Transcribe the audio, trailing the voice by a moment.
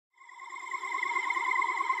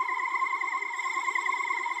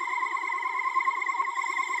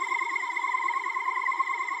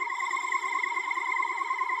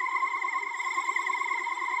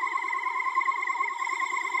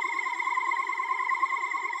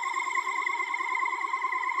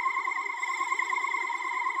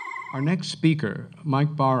Our next speaker,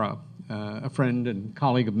 Mike Bara, a friend and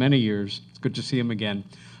colleague of many years. It's good to see him again.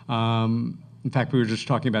 In fact, we were just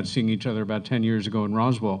talking about seeing each other about 10 years ago in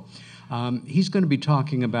Roswell. He's going to be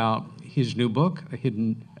talking about his new book, A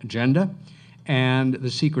Hidden Agenda, and the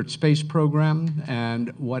secret space program,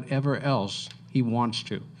 and whatever else he wants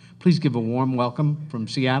to. Please give a warm welcome from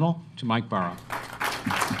Seattle to Mike Bara.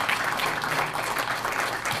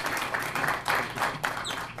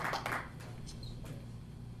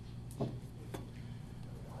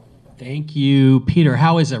 Thank you, Peter.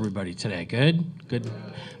 How is everybody today? Good? Good.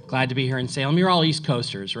 Glad to be here in Salem. You're all East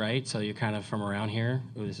Coasters, right? So you're kind of from around here.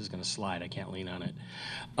 Oh, this is going to slide. I can't lean on it.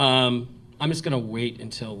 I'm just going to wait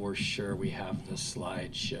until we're sure we have the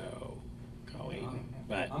slideshow going.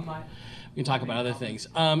 But we can talk about other things.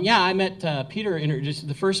 Yeah, I met Peter. Introduced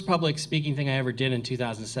the first public speaking thing I ever did in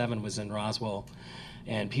 2007 was in Roswell.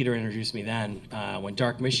 And Peter introduced me then when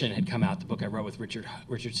Dark Mission had come out, the book I wrote with Richard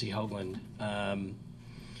C. Hoagland.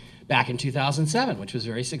 Back in 2007, which was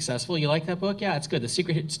very successful. You like that book? Yeah, it's good.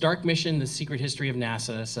 It's Dark Mission, The Secret History of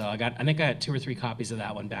NASA. So I think I had 2 or 3 copies of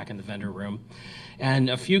that one back in the vendor room. And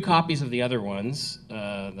a few copies of the other ones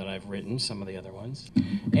that I've written, some of the other ones.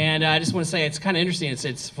 And I just want to say it's kind of interesting. It's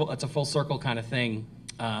a full circle kind of thing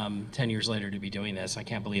 10 years later to be doing this. I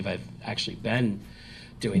can't believe I've actually been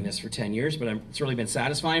doing this for 10 years, but it's really been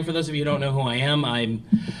satisfying. For those of you who don't know who I am,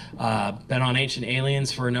 I've been on Ancient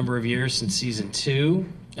Aliens for a number of years since season 2.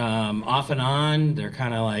 Off and on, they're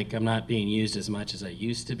kind of like, I'm not being used as much as I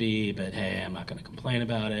used to be, but hey, I'm not going to complain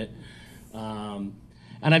about it. And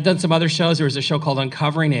I've done some other shows. There was a show called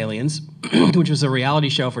Uncovering Aliens, which was a reality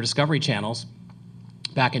show for Discovery Channels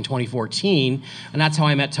back in 2014, and that's how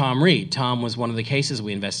I met Tom Reed. Tom was one of the cases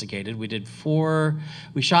we investigated.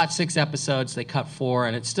 We shot 6 episodes, they cut 4,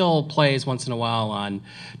 and it still plays once in a while on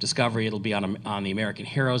Discovery. It'll be on the American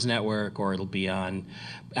Heroes Network, or it'll be on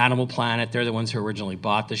Animal Planet. They're the ones who originally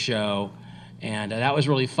bought the show, and that was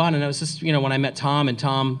really fun. And it was just, when I met Tom, and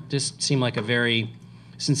Tom just seemed like a very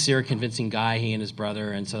sincere, convincing guy, he and his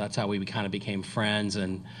brother, and so that's how we kind of became friends.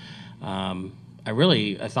 And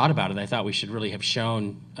I thought about it. I thought we should really have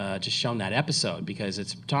shown that episode,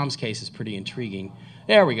 because Tom's case is pretty intriguing.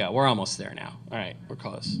 There we go. We're almost there now. All right, we're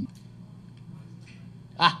close.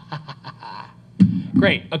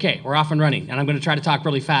 Great. Okay, we're off and running, and I'm going to try to talk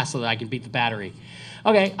really fast so that I can beat the battery.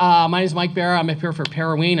 Okay, my name is Mike Bara. I'm up here for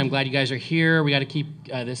Paraween. I'm glad you guys are here. We got to keep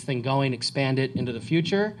this thing going, expand it into the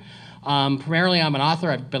future. Primarily, I'm an author.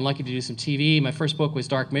 I've been lucky to do some TV. My first book was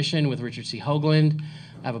Dark Mission with Richard C. Hoagland.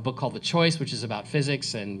 I have a book called The Choice, which is about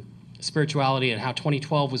physics and spirituality and how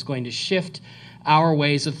 2012 was going to shift our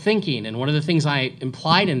ways of thinking. And one of the things I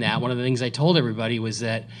implied in that, one of the things I told everybody, was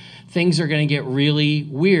that things are going to get really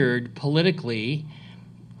weird politically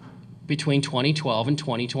between 2012 and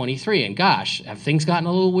 2023. And gosh, have things gotten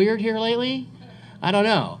a little weird here lately? I don't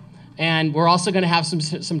know. And we're also going to have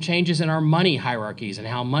some changes in our money hierarchies and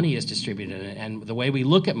how money is distributed. And the way we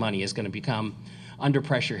look at money is going to become under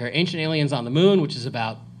pressure here. Ancient Aliens on the Moon, which is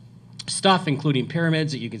about stuff, including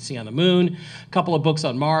pyramids that you can see on the moon. A couple of books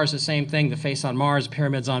on Mars, the same thing, The Face on Mars,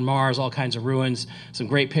 Pyramids on Mars, all kinds of ruins, some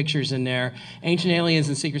great pictures in there. Ancient Aliens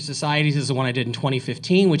and Secret Societies is the one I did in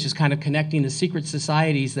 2015, which is kind of connecting the secret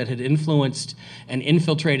societies that had influenced and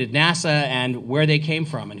infiltrated NASA and where they came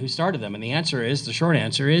from and who started them. And the short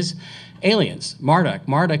answer is aliens.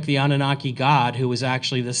 Marduk, the Anunnaki god, who was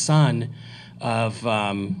actually the son of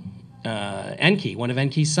Enki, one of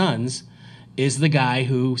Enki's sons, is the guy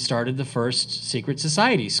who started the first secret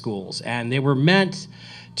society schools, and they were meant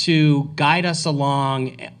to guide us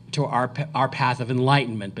along to our path of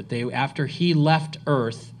enlightenment. But after he left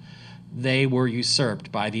Earth, they were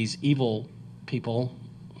usurped by these evil people.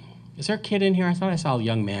 Is there a kid in here? I thought I saw a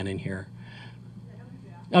young man in here.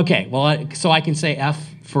 Okay, well, so I can say F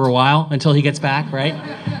for a while until he gets back, right?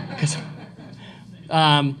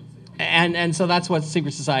 And so that's what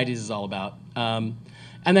Secret Societies is all about.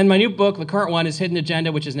 And then my new book, the current one, is Hidden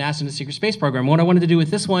Agenda, which is NASA and the Secret Space Program. What I wanted to do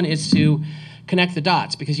with this one is to connect the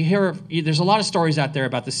dots, because there's a lot of stories out there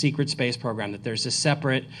about the secret space program, that there's this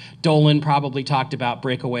separate, Dolan probably talked about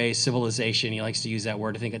breakaway civilization, he likes to use that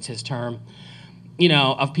word, I think it's his term,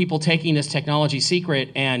 of people taking this technology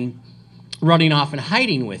secret and running off and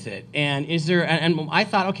hiding with it. And I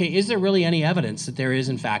thought, okay, is there really any evidence that there is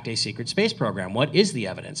in fact a secret space program? What is the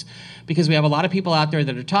evidence? Because we have a lot of people out there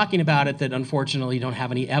that are talking about it that unfortunately don't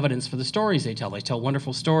have any evidence for the stories they tell. They tell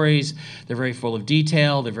wonderful stories, they're very full of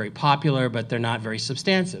detail, they're very popular, but they're not very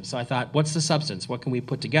substantive. So I thought, what's the substance? What can we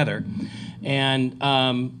put together? And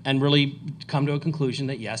really come to a conclusion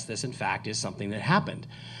that yes, this in fact is something that happened.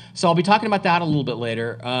 So I'll be talking about that a little bit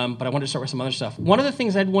later, but I wanted to start with some other stuff. One of the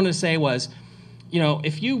things I wanted to say was,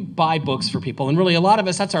 if you buy books for people, and really a lot of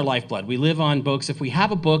us, that's our lifeblood. We live on books. If we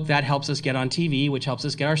have a book, that helps us get on TV, which helps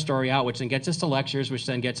us get our story out, which then gets us to lectures, which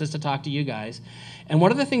then gets us to talk to you guys. And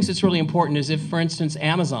one of the things that's really important is if, for instance,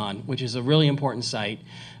 Amazon, which is a really important site,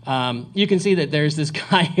 you can see that there's this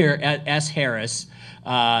guy here, S. Harris.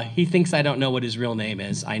 He thinks I don't know what his real name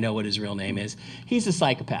is. I know what his real name is. He's a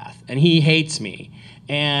psychopath, and he hates me.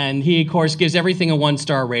 And he, of course, gives everything a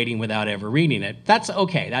 1-star rating without ever reading it. That's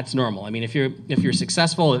okay. That's normal. I mean, if you're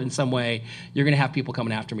successful in some way, you're going to have people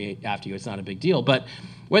coming after you. It's not a big deal. But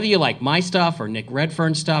whether you like my stuff or Nick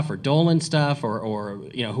Redfern stuff or Dolan stuff or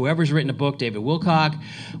whoever's written a book, David Wilcock,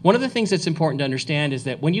 one of the things that's important to understand is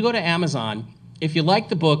that when you go to Amazon, if you like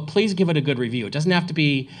the book, please give it a good review. It doesn't have to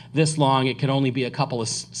be this long. It can only be a couple of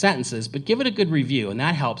sentences, but give it a good review, and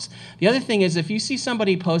that helps. The other thing is if you see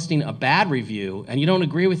somebody posting a bad review and you don't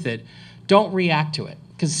agree with it, don't react to it.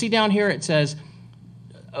 Because see down here it says,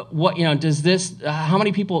 how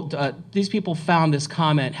many people, these people found this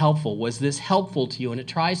comment helpful? Was this helpful to you? And it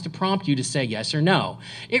tries to prompt you to say yes or no.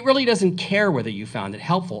 It really doesn't care whether you found it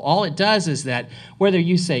helpful. All it does is that whether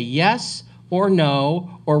you say yes or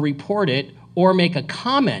no or report it, or make a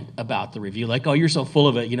comment about the review, like, oh, you're so full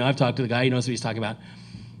of it, I've talked to the guy, he knows what he's talking about.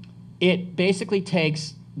 It basically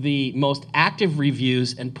takes the most active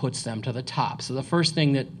reviews and puts them to the top. So the first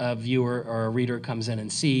thing that a viewer or a reader comes in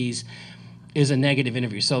and sees is a negative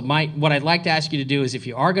interview. So what I'd like to ask you to do is if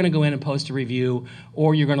you are going to go in and post a review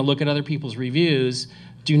or you're going to look at other people's reviews,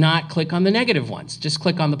 do not click on the negative ones. Just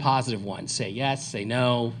click on the positive ones. Say yes, say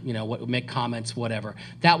no, make comments, whatever.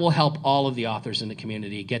 That will help all of the authors in the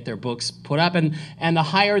community get their books put up. And the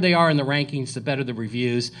higher they are in the rankings, the better the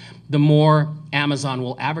reviews, the more Amazon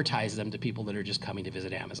will advertise them to people that are just coming to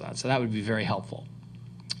visit Amazon. So that would be very helpful.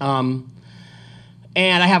 And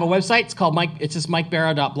I have a website. It's called it's just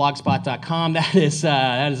mikebara.blogspot.com. That is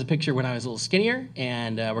a picture when I was a little skinnier,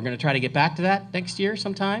 and we're going to try to get back to that next year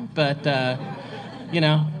sometime. But that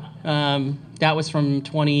was from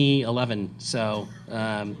 2011, so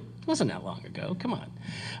it wasn't that long ago. Come on.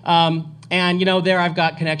 And there I've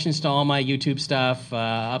got connections to all my YouTube stuff,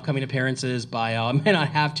 upcoming appearances, bio. I may not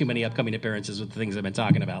have too many upcoming appearances with the things I've been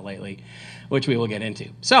talking about lately, which we will get into.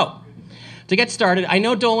 So, to get started, I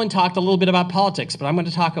know Dolan talked a little bit about politics, but I'm going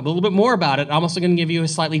to talk a little bit more about it. I'm also going to give you a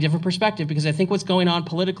slightly different perspective because I think what's going on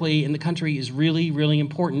politically in the country is really, really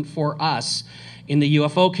important for us in the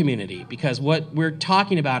UFO community, because what we're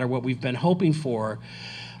talking about or what we've been hoping for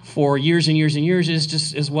years and years and years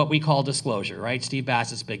is what we call disclosure, right? Steve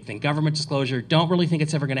Bassett's big thing, government disclosure. Don't really think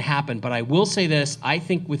it's ever going to happen, but I will say this. I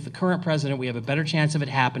think with the current president, we have a better chance of it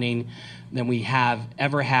happening than we have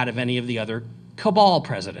ever had of any of the other cabal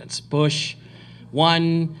presidents. Bush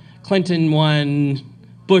 1, Clinton 1,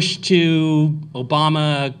 Bush 2,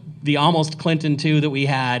 Obama, the almost Clinton 2 that we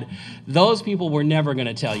had. Those people were never going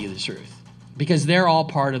to tell you the truth because they're all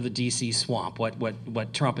part of the DC swamp,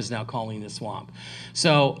 what Trump is now calling the swamp.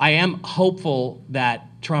 So I am hopeful that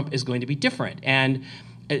Trump is going to be different. And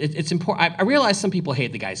it's important. I realize some people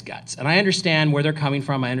hate the guy's guts, and I understand where they're coming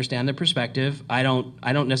from. I understand their perspective. I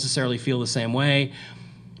don't necessarily feel the same way.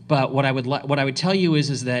 But what I would tell you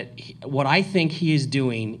is that what I think he is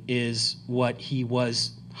doing is what he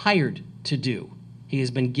was hired to do. He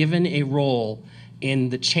has been given a role in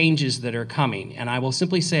the changes that are coming. And I will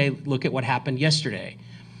simply say, look at what happened yesterday,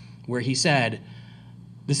 where he said,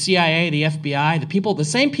 the CIA, the FBI, the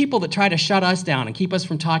same people that try to shut us down and keep us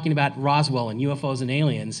from talking about Roswell and UFOs and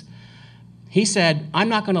aliens, he said, I'm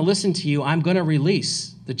not going to listen to you. I'm going to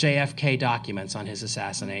release the JFK documents on his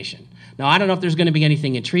assassination. Now, I don't know if there's going to be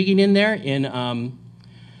anything intriguing in there in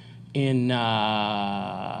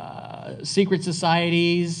secret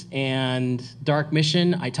societies and dark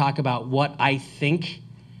mission. I talk about why I think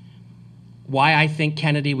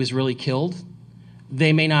Kennedy was really killed.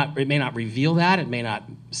 It may not reveal that. It may not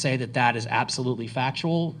say that is absolutely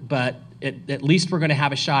factual, but at least we're going to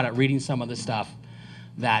have a shot at reading some of the stuff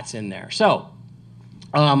that's in there. So,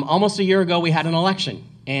 almost a year ago, we had an election,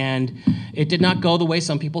 and it did not go the way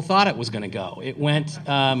some people thought it was going to go.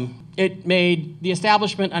 It made the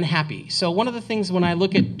establishment unhappy. So one of the things when I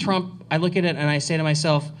look at Trump, I look at it and I say to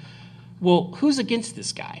myself, well, who's against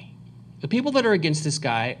this guy? The people that are against this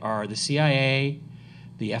guy are the CIA,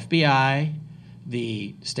 the FBI,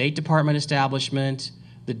 the State Department establishment,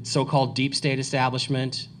 the so-called deep state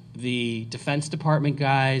establishment, the Defense Department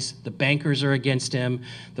guys, the bankers are against him,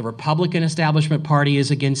 the Republican establishment party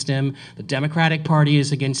is against him, the Democratic Party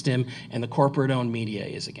is against him, and the corporate-owned media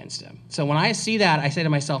is against him. So when I see that, I say to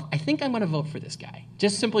myself, I think I'm going to vote for this guy,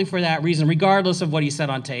 just simply for that reason, regardless of what he said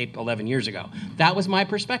on tape 11 years ago. That was my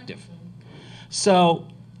perspective. So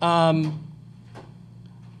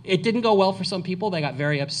It didn't go well for some people. They got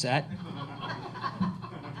very upset.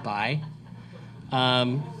 Bye.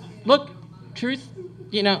 Look,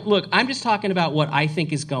 look, I'm just talking about what I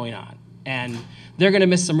think is going on. And they're going to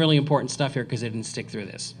miss some really important stuff here because they didn't stick through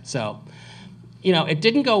this. So, it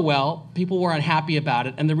didn't go well. People were unhappy about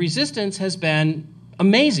it. And the resistance has been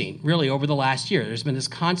amazing, really, over the last year. There's been this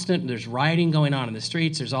there's rioting going on in the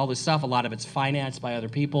streets. There's all this stuff. A lot of it's financed by other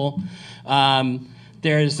people.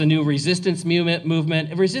 There's a new resistance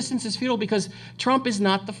movement. Resistance is futile because Trump is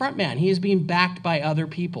not the front man. He is being backed by other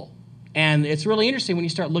people. And it's really interesting when you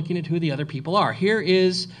start looking at who the other people are. Here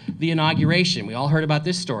is the inauguration. We all heard about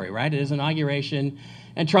this story, right? It is inauguration.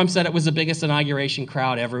 And Trump said it was the biggest inauguration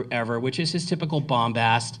crowd ever, which is his typical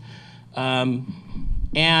bombast. And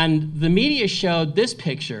the media showed this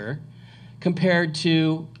picture compared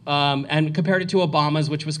to Obama's,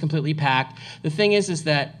 which was completely packed. The thing is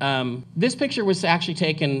that this picture was actually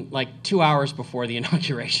taken like 2 hours before the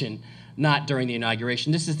inauguration, not during the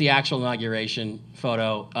inauguration. This is the actual inauguration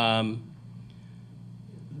photo.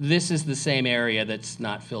 This is the same area that's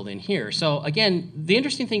not filled in here. So again, the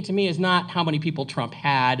interesting thing to me is not how many people Trump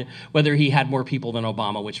had, whether he had more people than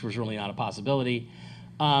Obama, which was really not a possibility.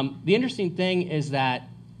 The interesting thing is that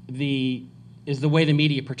the way the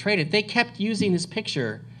media portrayed it. They kept using this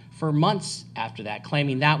picture for months after that,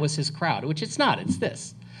 claiming that was his crowd, which it's not, it's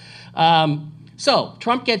this. So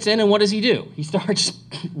Trump gets in, and what does he do? He starts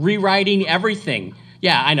rewriting everything.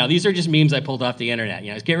 Yeah, I know, these are just memes I pulled off the internet.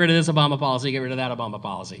 Get rid of this Obama policy, get rid of that Obama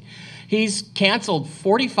policy. He's canceled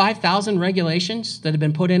 45,000 regulations that have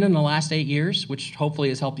been put in the last 8 years, which hopefully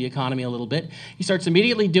has helped the economy a little bit. He starts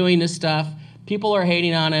immediately doing this stuff. People are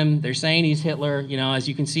hating on him. They're saying he's Hitler. As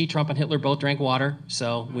you can see, Trump and Hitler both drank water.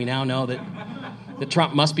 So we now know that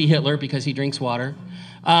Trump must be Hitler because he drinks water.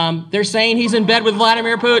 They're saying he's in bed with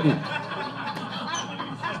Vladimir Putin.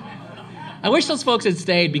 I wish those folks had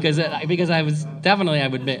stayed because I was definitely, I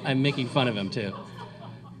would admit, I'm making fun of him too.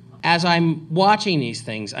 As I'm watching these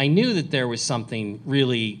things, I knew that there was something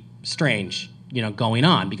really strange, going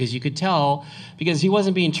on, because you could tell, because he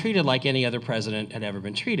wasn't being treated like any other president had ever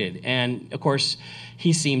been treated. And of course,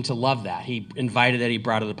 he seemed to love that. He invited it, he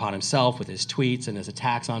brought it upon himself with his tweets and his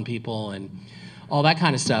attacks on people and all that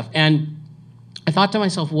kind of stuff. And I thought to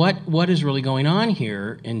myself, what is really going on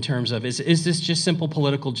here in terms of, is this just simple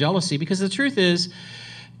political jealousy? Because the truth is,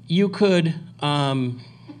 you could,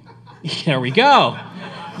 there we go.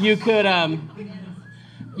 You could,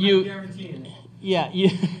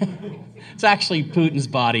 it's actually Putin's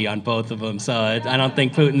body on both of them, so I don't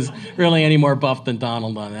think Putin's really any more buff than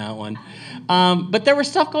Donald on that one. But there was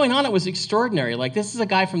stuff going on that was extraordinary. Like, this is a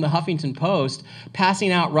guy from the Huffington Post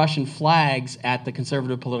passing out Russian flags at the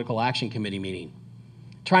Conservative Political Action Committee meeting,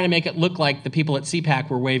 trying to make it look like the people at CPAC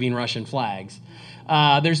were waving Russian flags.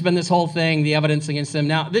 There's been this whole thing, the evidence against them.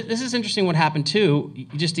 Now, this is interesting what happened, too,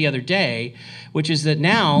 just the other day, which is that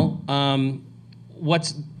now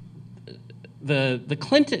what's the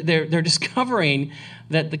Clinton, they're discovering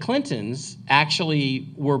that the Clintons actually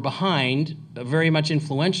were behind, very much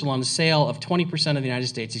influential on the sale of 20% of the United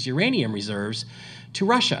States' uranium reserves to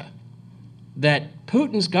Russia. That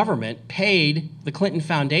Putin's government paid the Clinton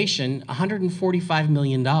Foundation $145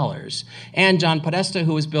 million. And John Podesta,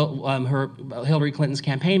 who was Hillary Clinton's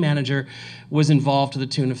campaign manager, was involved to the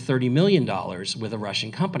tune of $30 million with a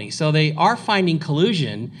Russian company. So they are finding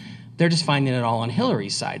collusion. They're just finding it all on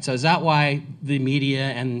Hillary's side. So is that why the media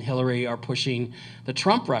and Hillary are pushing the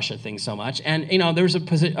Trump-Russia thing so much? And there was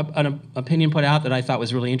an opinion put out that I thought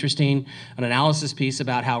was really interesting, an analysis piece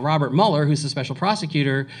about how Robert Mueller, who's the special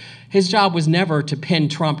prosecutor, his job was never to pin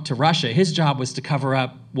Trump to Russia. His job was to cover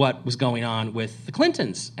up what was going on with the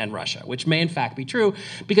Clintons and Russia, which may in fact be true,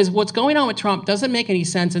 because what's going on with Trump doesn't make any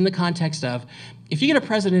sense in the context of, if you get a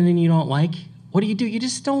president and you don't like, what do? You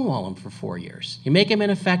just stonewall him for 4 years. You make him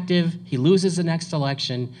ineffective, he loses the next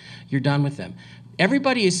election, you're done with him.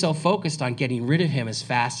 Everybody is so focused on getting rid of him as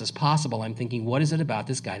fast as possible. I'm thinking, what is it about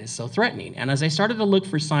this guy that's so threatening? And as I started to look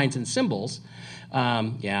for signs and symbols,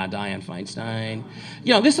 Dianne Feinstein.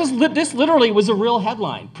 This literally was a real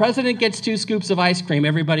headline. President gets 2 scoops of ice cream,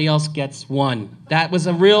 everybody else gets 1. That was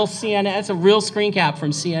a real CNN, that's a real screen cap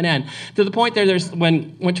from CNN. To the point there's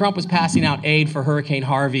when Trump was passing out aid for Hurricane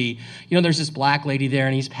Harvey, there's this black lady there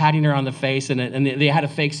and he's patting her on the face and they had a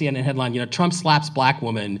fake CNN headline, Trump slaps black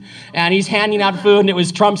woman. And he's handing out food and it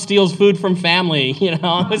was Trump steals food from family.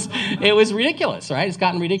 It was ridiculous, right? It's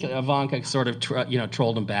gotten ridiculous. Ivanka sort of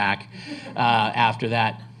trolled him back after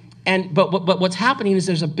that. But what's happening is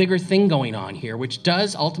there's a bigger thing going on here, which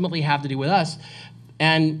does ultimately have to do with us.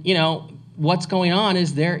 And, what's going on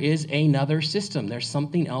is there is another system. There's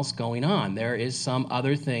something else going on. There is some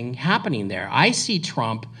other thing happening there. I see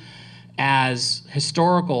Trump as a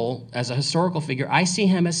historical figure. I see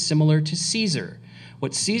him as similar to Caesar.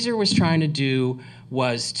 What Caesar was trying to do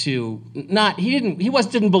was to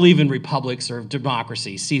didn't believe in republics or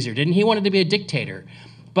democracy. Caesar didn't. He wanted to be a dictator.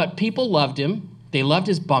 But people loved him. They loved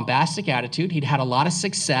his bombastic attitude. He'd had a lot of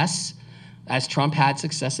success, as Trump had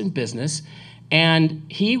success in business. And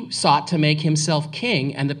he sought to make himself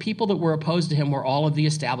king, and the people that were opposed to him were all of the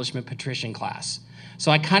establishment patrician class. So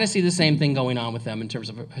I kind of see the same thing going on with them in terms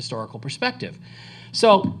of a historical perspective.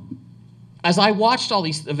 So as I watched all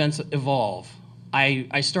these events evolve,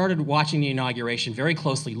 I started watching the inauguration very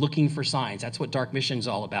closely, looking for signs. That's what Dark Mission's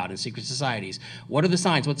all about in secret societies. What are the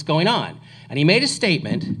signs? What's going on? And he made a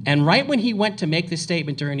statement, and right when he went to make this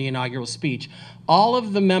statement during the inaugural speech, all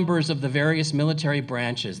of the members of the various military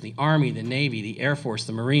branches, the Army, the Navy, the Air Force,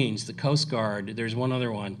 the Marines, the Coast Guard, there's one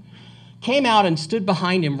other one, came out and stood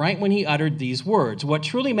behind him right when he uttered these words. What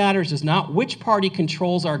truly matters is not which party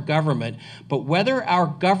controls our government, but whether our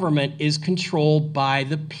government is controlled by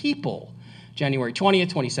the people. January 20th,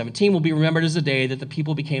 2017 will be remembered as the day that the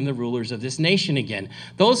people became the rulers of this nation again.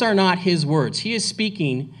 Those are not his words. He is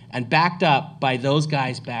speaking and backed up by those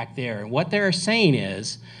guys back there. And what they're saying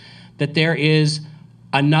is that there is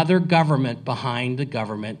another government behind the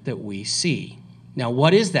government that we see. Now,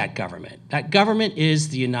 what is that government? That government is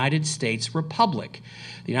the United States Republic.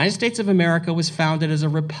 The United States of America was founded as a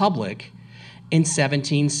republic in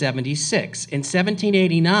 1776. In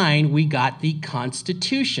 1789, we got the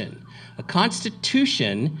Constitution. A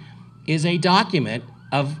constitution is a document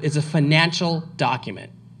is a financial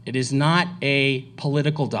document. It is not a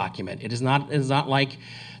political document. It is not like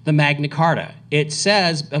the Magna Carta. It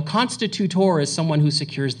says a constitutor is someone who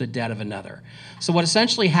secures the debt of another. So what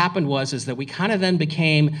essentially happened is that we kind of then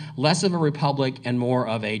became less of a republic and more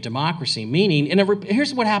of a democracy, meaning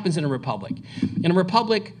here's what happens in a republic. In a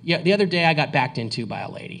republic, the other day I got backed into by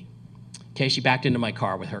a lady. Okay, she backed into my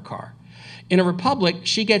car with her car. In a republic,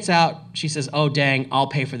 she gets out, she says, oh, dang, I'll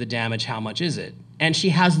pay for the damage, how much is it? And she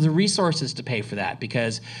has the resources to pay for that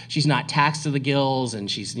because she's not taxed to the gills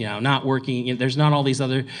and she's not working. There's not all these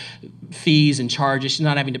other fees and charges. She's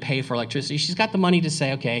not having to pay for electricity. She's got the money to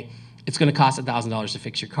say, okay, it's going to cost $1,000 to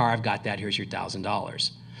fix your car. I've got that. Here's your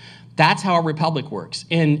 $1,000. That's how a republic works.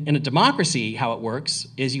 In a democracy, how it works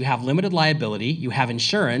is you have limited liability, you have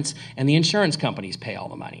insurance, and the insurance companies pay all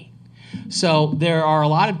the money. So there are a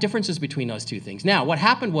lot of differences between those two things. Now, what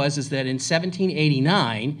happened is that in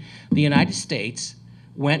 1789, the United States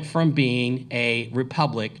went from being a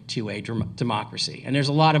republic to a democracy. And there's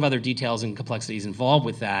a lot of other details and complexities involved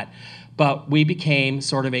with that, but we became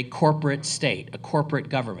sort of a corporate state, a corporate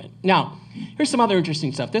government. Now, here's some other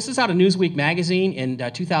interesting stuff. This is out of Newsweek magazine in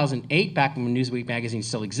 2008, back when Newsweek magazine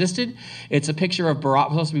still existed. It's a picture of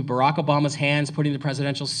supposed to be Barack Obama's hands putting the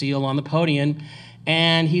presidential seal on the podium,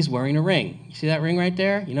 and he's wearing a ring. You see that ring right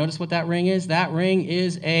there? You notice what that ring is? That ring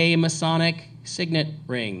is a Masonic signet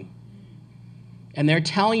ring. And they're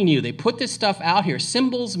telling you, they put this stuff out here.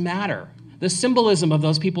 Symbols matter. The symbolism of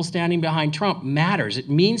those people standing behind Trump matters. It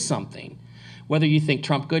means something. Whether you think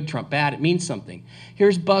Trump good, Trump bad, it means something.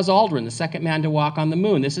 Here's Buzz Aldrin, the second man to walk on the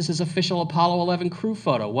moon. This is his official Apollo 11 crew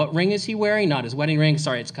photo. What ring is he wearing? Not his wedding ring.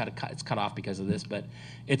 Sorry, it's cut off because of this, but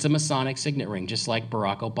it's a Masonic signet ring, just like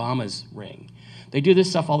Barack Obama's ring. They do this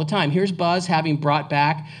stuff all the time. Here's Buzz having brought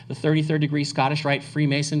back the 33rd degree Scottish Rite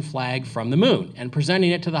Freemason flag from the moon and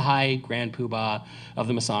presenting it to the High Grand Poobah of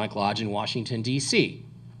the Masonic Lodge in Washington, D.C.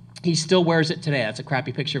 He still wears it today. That's a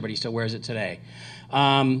crappy picture, but he still wears it today.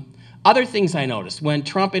 Other things I noticed, when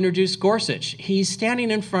Trump introduced Gorsuch, he's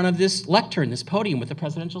standing in front of this lectern, this podium with the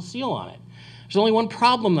presidential seal on it. There's only one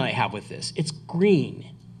problem that I have with this. It's green.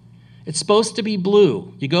 It's supposed to be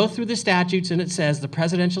blue. You go through the statutes and it says the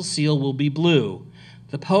presidential seal will be blue.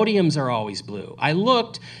 The podiums are always blue. I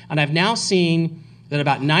looked and I've now seen that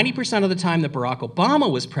about 90% of the time that Barack Obama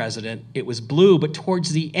was president, it was blue, but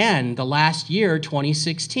towards the end, the last year,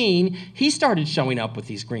 2016, he started showing up with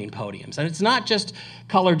these green podiums. And it's not just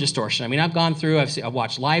color distortion. I mean, I've gone through, I've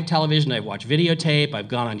watched live television, I've watched videotape, I've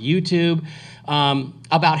gone on YouTube.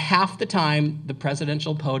 About half the time, the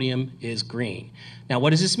presidential podium is green. Now,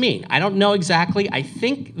 what does this mean? I don't know exactly. I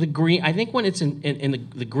think when it's in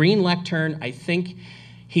the green lectern, I think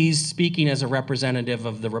he's speaking as a representative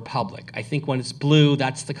of the republic. I think when it's blue,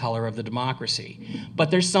 that's the color of the democracy. But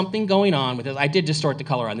there's something going on with it. I did distort the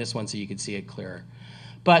color on this one so you could see it clearer.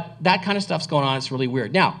 But that kind of stuff's going on. It's really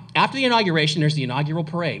weird. Now, after the inauguration, there's the inaugural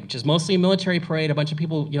parade, which is mostly a military parade, a bunch of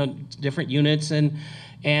people, different units and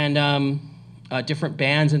different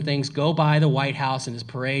bands and things go by the White House in this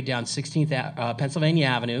parade down 16th Pennsylvania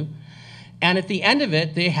Avenue. And at the end of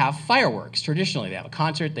it, they have fireworks. Traditionally, they have a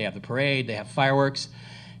concert, they have the parade, they have fireworks.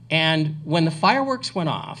 And when the fireworks went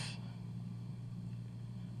off,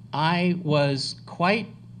 I was quite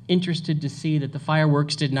interested to see that the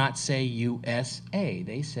fireworks did not say USA.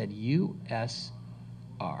 They said USR.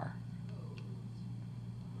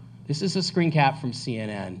 This is a screen cap from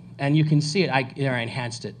CNN, and you can see it. I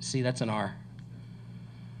enhanced it. See, that's an R.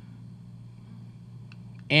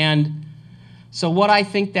 And so what I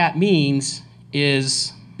think that means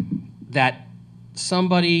is that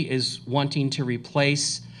somebody is wanting to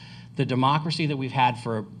replace the democracy that we've had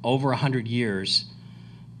for over 100 years,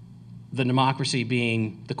 the democracy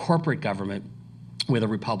being the corporate government, with a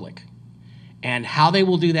republic. And how they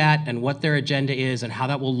will do that and what their agenda is and how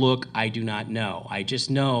that will look, I do not know. I just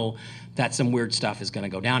know that some weird stuff is going to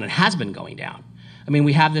go down and has been going down. I mean,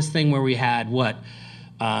 we have this thing where we had, what,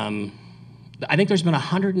 I think there's been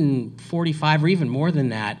 145 or even more than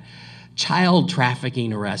that child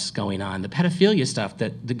trafficking arrests going on, the pedophilia stuff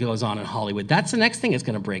that goes on in Hollywood. That's the next thing that's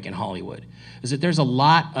going to break in Hollywood, is that there's a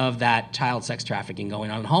lot of that child sex trafficking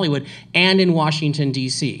going on in Hollywood and in Washington,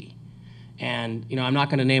 D.C. And, you know, I'm not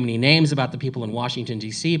going to name any names about the people in Washington,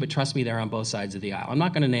 D.C., but trust me, they're on both sides of the aisle. I'm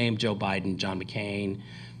not going to name Joe Biden, John McCain.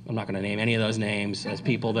 I'm not going to name any of those names as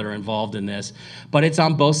people that are involved in this, but it's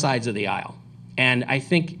on both sides of the aisle. And I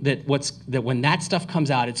think that when that stuff comes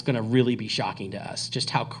out, it's going to really be shocking to us, just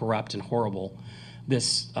how corrupt and horrible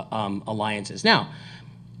this alliance is. Now,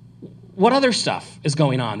 what other stuff is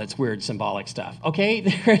going on that's weird, symbolic stuff? Okay,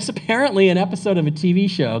 there's apparently an episode of a TV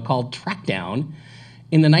show called Trackdown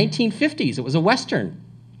in the 1950s. It was a Western.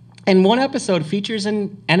 And one episode features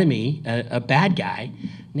an enemy, a bad guy,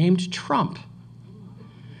 named Trump.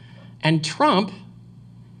 And Trump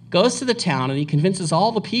goes to the town and he convinces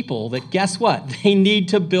all the people that, guess what? They need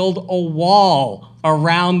to build a wall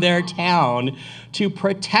around their town to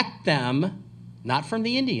protect them, not from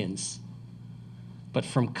the Indians, but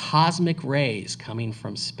from cosmic rays coming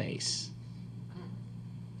from space.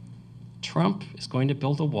 Trump is going to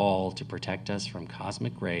build a wall to protect us from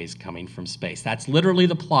cosmic rays coming from space. That's literally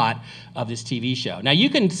the plot of this TV show. Now, you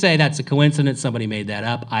can say that's a coincidence, somebody made that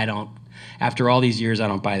up. I don't. After all these years, I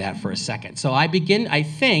don't buy that for a second. So I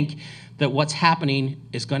think that what's happening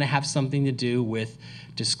is going to have something to do with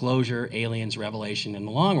disclosure, aliens, revelation in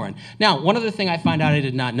the long run. Now, one other thing I found out I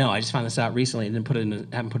did not know, I just found this out recently and haven't put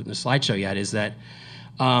it in the slideshow yet, is that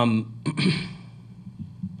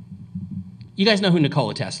you guys know who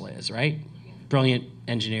Nikola Tesla is, right? Brilliant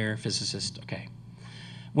engineer, physicist, okay.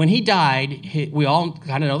 When he died, we all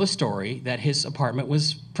kind of know the story that his apartment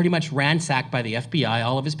was pretty much ransacked by the FBI.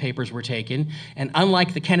 All of his papers were taken. And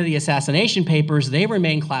unlike the Kennedy assassination papers, they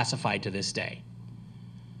remain classified to this day.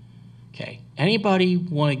 Okay, anybody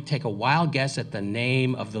want to take a wild guess at the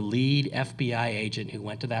name of the lead FBI agent who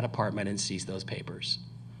went to that apartment and seized those papers?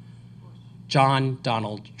 John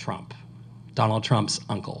Donald Trump. Donald Trump's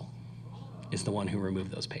uncle is the one who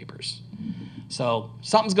removed those papers. So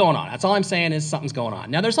something's going on. That's all I'm saying is something's going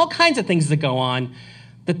on. Now, there's all kinds of things that go on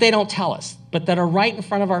that they don't tell us, but that are right in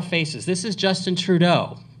front of our faces. This is Justin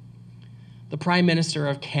Trudeau, the Prime Minister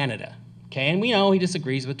of Canada. Okay, and we know he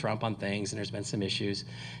disagrees with Trump on things, and there's been some issues.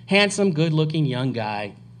 Handsome, good-looking young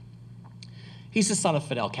guy. He's the son of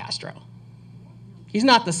Fidel Castro. He's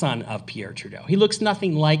not the son of Pierre Trudeau. He looks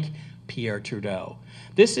nothing like Pierre Trudeau.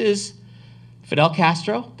 This is Fidel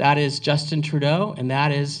Castro, that is Justin Trudeau, and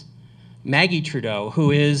that is Maggie Trudeau,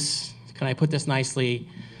 who is, can I put this nicely,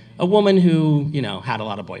 a woman who, you know, had a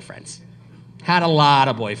lot of boyfriends.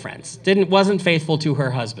 Wasn't faithful to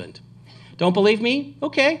her husband. Don't believe me?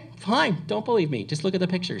 Okay, fine, don't believe me. Just look at the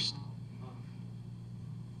pictures.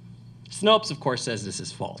 Snopes, of course, says this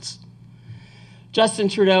is false. Justin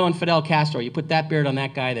Trudeau and Fidel Castro, you put that beard on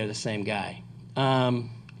that guy, they're the same guy.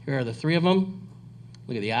 Here are the three of them.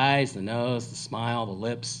 Look at the eyes, the nose, the smile, the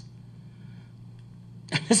lips.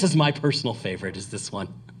 This is my personal favorite, is this one.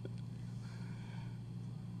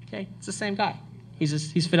 Okay, it's the same guy.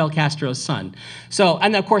 He's Fidel Castro's son. So,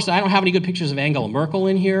 and of course, I don't have any good pictures of Angela Merkel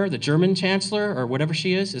in here, the German chancellor, or whatever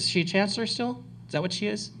she is. Is she a chancellor still? Is that what she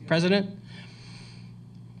is? President?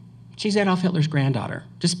 She's Adolf Hitler's granddaughter.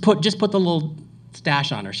 Just put the little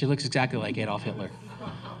stash on her. She looks exactly like Adolf Hitler.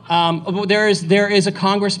 There is a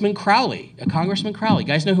Congressman Crowley. You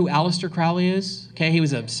guys know who Aleister Crowley is? Okay, he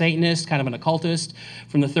was a Satanist, kind of an occultist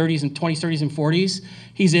from the 30s and 20s, 30s, and 40s.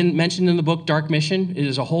 He's mentioned in the book Dark Mission. It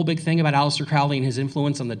is a whole big thing about Aleister Crowley and his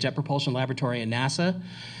influence on the Jet Propulsion Laboratory and NASA.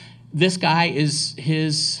 This guy is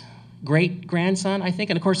his great-grandson, I think.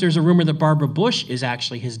 And of course, there's a rumor that Barbara Bush is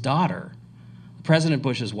actually his daughter. President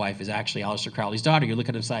Bush's wife is actually Aleister Crowley's daughter. You look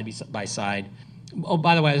at them side by side. Oh,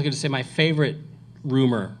 by the way, I was going to say my favorite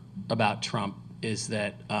rumor about Trump is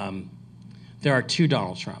that there are two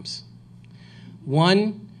Donald Trumps.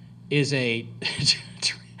 One is a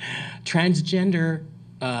transgender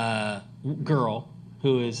girl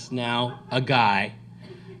who is now a guy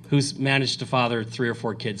who's managed to father 3 or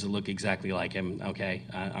 4 kids that look exactly like him. Okay,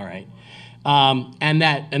 all right. And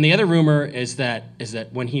the other rumor is that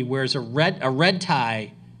when he wears a red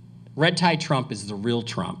tie Trump is the real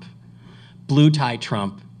Trump. Blue tie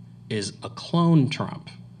Trump is a clone Trump.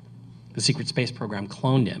 The secret space program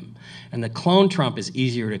cloned him, and the clone Trump is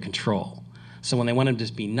easier to control. So when they want him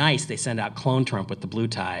to be nice, they send out clone Trump with the blue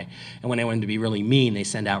tie, and when they want him to be really mean, they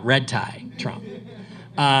send out red tie Trump.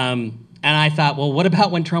 And I thought, well, what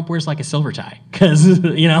about when Trump wears like a silver tie? Because,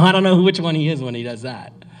 I don't know which one he is when he does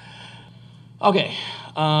that. Okay,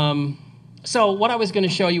 so what I was going to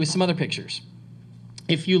show you is some other pictures.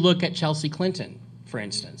 If you look at Chelsea Clinton, for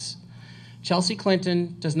instance, Chelsea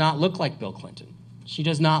Clinton does not look like Bill Clinton. She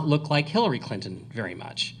does not look like Hillary Clinton very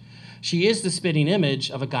much. She is the spitting image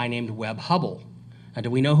of a guy named Webb Hubbell. Now, do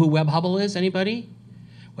we know who Webb Hubbell is? Anybody?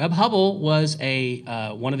 Webb Hubbell was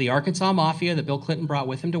one of the Arkansas Mafia that Bill Clinton brought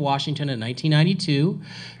with him to Washington in 1992,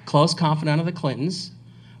 close confidant of the Clintons,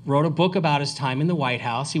 wrote a book about his time in the White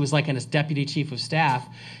House. He was like his deputy chief of staff.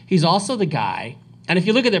 He's also the guy, and if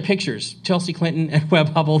you look at their pictures, Chelsea Clinton and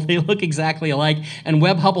Webb Hubbell, they look exactly alike, and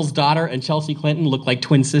Webb Hubbell's daughter and Chelsea Clinton look like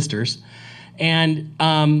twin sisters. And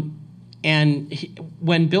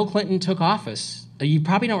when Bill Clinton took office, you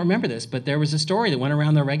probably don't remember this, but there was a story that went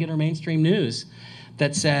around the regular mainstream news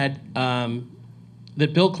that said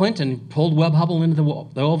that Bill Clinton pulled Webb Hubbell into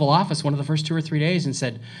the Oval Office one of the first 2 or 3 days and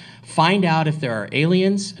said, find out if there are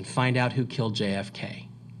aliens and find out who killed JFK.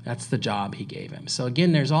 That's the job he gave him. So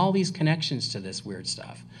again, there's all these connections to this weird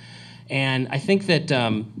stuff. And I think that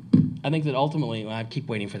ultimately, I keep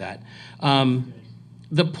waiting for that.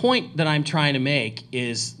 The point that I'm trying to make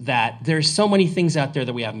is that there's so many things out there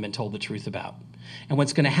that we haven't been told the truth about. And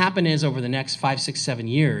what's going to happen is over the next 5, 6, 7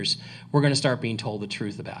 years, we're going to start being told the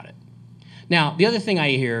truth about it. Now, the other thing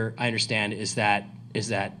I understand is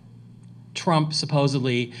that Trump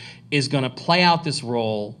supposedly is going to play out this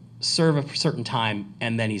role, serve a certain time,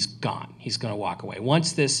 and then he's gone. He's going to walk away.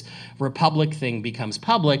 Once this Republic thing becomes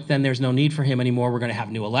public, then there's no need for him anymore. We're going to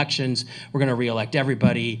have new elections. We're going to reelect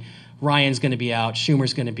everybody. Ryan's going to be out,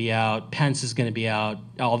 Schumer's going to be out, Pence is going to be out.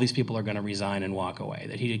 All these people are going to resign and walk away,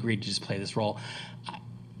 that he agreed to just play this role.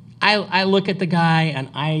 I look at the guy, and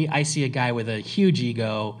I see a guy with a huge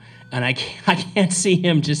ego, and I can't see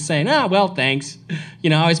him just saying, oh, well, thanks.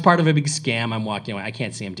 I was part of a big scam, I'm walking away. I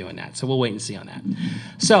can't see him doing that, so we'll wait and see on that.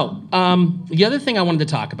 So the other thing I wanted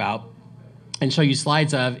to talk about and show you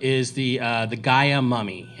slides of is the Gaia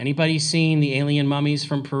mummy. Anybody seen the alien mummies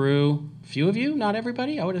from Peru? Few of you, not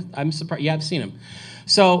everybody. I'm surprised. Yeah, I've seen them.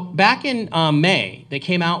 So back in May, they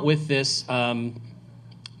came out with this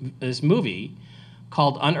this movie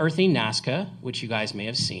called Unearthing Nazca, which you guys may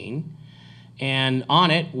have seen, and on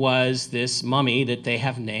it was this mummy that they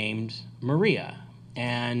have named Maria.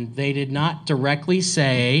 And they did not directly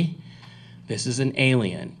say this is an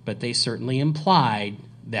alien, but they certainly implied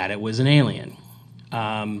that it was an alien.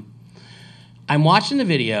 I'm watching the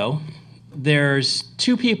video. There's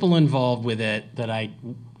 2 people involved with it that I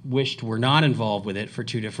wished were not involved with it for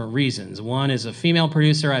 2 different reasons. One is a female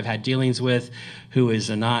producer I've had dealings with who is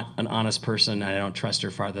not an honest person, and I don't trust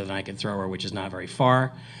her farther than I can throw her, which is not very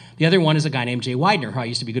far. The other one is a guy named Jay Widener, who I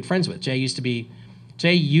used to be good friends with. Jay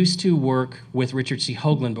used to work with Richard C.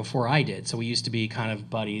 Hoagland before I did, so we used to be kind of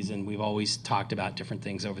buddies, and we've always talked about different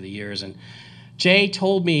things over the years. And Jay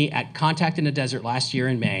told me at Contact in the Desert last year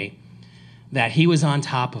in May that he was on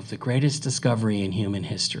top of the greatest discovery in human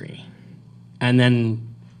history. And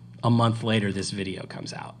then a month later, this video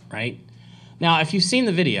comes out, right? Now, if you've seen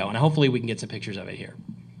the video, and hopefully we can get some pictures of it here.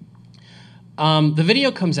 The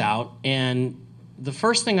video comes out, and the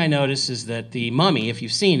first thing I notice is that the mummy, if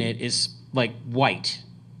you've seen it, is like white,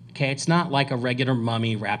 okay? It's not like a regular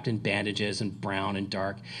mummy wrapped in bandages and brown and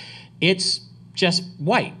dark. It's just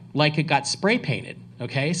white, like it got spray painted,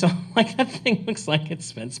 okay? So like that thing looks like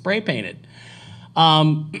it's been spray painted.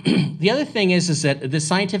 The other thing is that the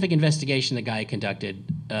scientific investigation the guy conducted,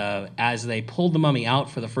 as they pulled the mummy out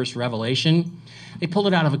for the first revelation, they pulled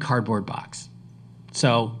it out of a cardboard box.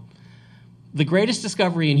 So the greatest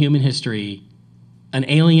discovery in human history, an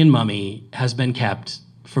alien mummy, has been kept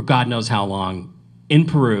for God knows how long in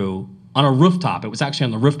Peru on a rooftop. It was actually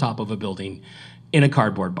on the rooftop of a building in a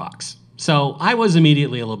cardboard box. So I was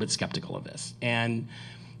immediately a little bit skeptical of this. And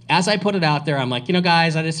as I put it out there, I'm like,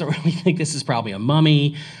 guys, I just don't really think this is probably a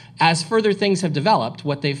mummy. As further things have developed,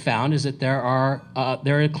 what they've found is that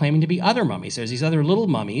they're claiming to be other mummies. There's these other little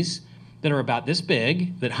mummies that are about this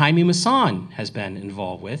big that Jaime Maussan has been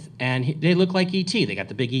involved with, and they look like E.T. They got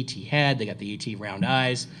the big E.T. head, they got the E.T. round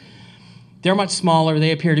eyes. They're much smaller.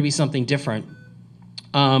 They appear to be something different.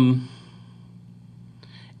 And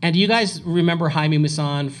do you guys remember Jaime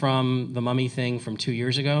Maussan from the mummy thing from 2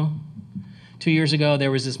 years ago? 2 years ago,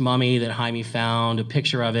 there was this mummy that Jaime found, a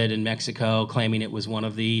picture of it in Mexico, claiming it was one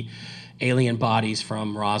of the alien bodies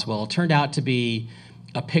from Roswell. It turned out to be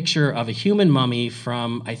a picture of a human mummy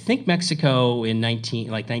from, I think, Mexico in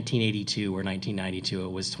 1982 or 1992.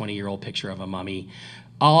 It was a 20-year-old picture of a mummy.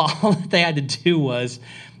 All that they had to do was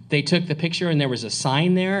they took the picture and there was a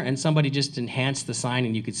sign there, and somebody just enhanced the sign,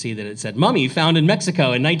 and you could see that it said, "Mummy found in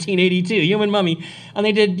Mexico in 1982, human mummy." And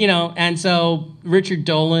they did, and so Richard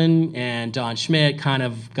Dolan and Don Schmidt kind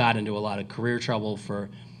of got into a lot of career trouble for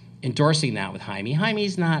endorsing that with Jaime.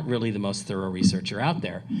 Jaime's not really the most thorough researcher out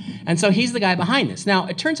there. And so he's the guy behind this. Now,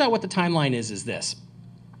 it turns out what the timeline is this.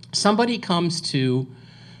 Somebody comes to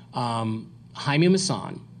Jaime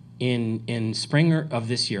Maussan in spring of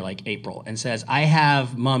this year, like April, and says, "I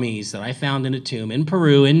have mummies that I found in a tomb in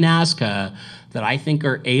Peru, in Nazca, that I think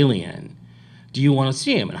are alien. Do you want to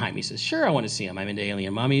see them?" And Jaime says, "Sure, I want to see them. I'm into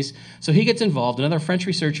alien mummies." So he gets involved. Another French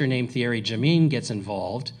researcher named Thierry Jamin gets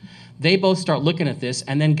involved. They both start looking at this,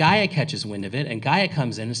 and then Gaia catches wind of it, and Gaia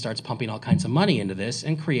comes in and starts pumping all kinds of money into this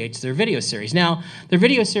and creates their video series. Now, their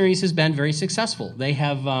video series has been very successful. They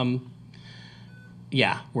have,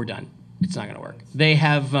 we're done. It's not going to work. They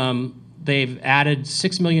have, they've added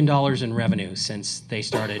 $6 million in revenue since they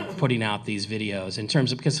started putting out these videos in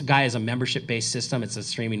terms of, because Gaia is a membership-based system. It's a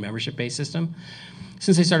streaming membership-based system.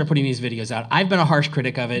 Since they started putting these videos out, I've been a harsh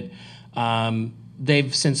critic of it.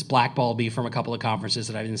 They've since blackballed me from a couple of conferences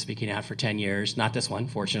that I've been speaking at for 10 years. Not this one,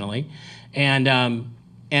 fortunately. And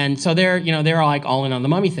so they're like all in on the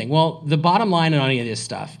mummy thing. Well, the bottom line on any of this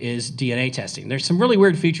stuff is DNA testing. There's some really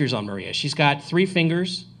weird features on Maria. She's got 3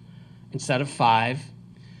 fingers instead of 5.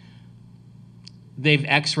 They've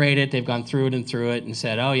x-rayed it. They've gone through it and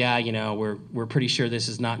said, "Oh yeah, we're pretty sure this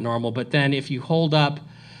is not normal." But then if you hold up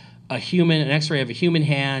an x-ray of a human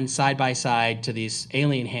hand side by side to this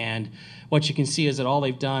alien hand, what you can see is that all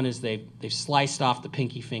they've done is they've sliced off the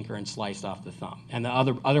pinky finger and sliced off the thumb, and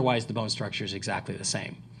otherwise the bone structure is exactly the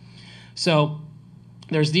same. So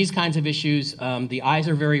there's these kinds of issues. The eyes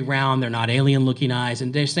are very round; they're not alien-looking eyes,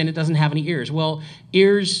 and they're saying it doesn't have any ears. Well,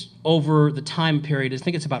 ears over the time period, I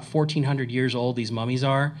think it's about 1,400 years old. These mummies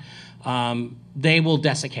are. They will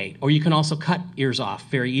desiccate, or you can also cut ears off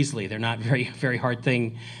very easily. They're not very hard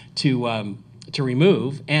thing to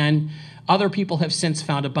remove. And other people have since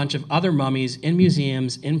found a bunch of other mummies in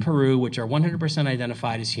museums in Peru, which are 100%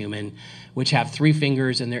 identified as human, which have 3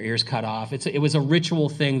 fingers and their ears cut off. It was a ritual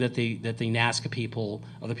thing that the Nazca people,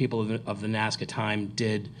 or the people of the Nazca time,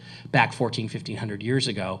 did back 1,500 years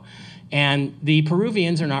ago. And the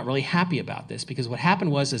Peruvians are not really happy about this, because what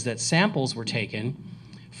happened is that samples were taken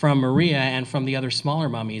from Maria and from the other smaller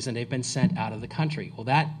mummies, and they've been sent out of the country. Well,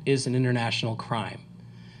 that is an international crime.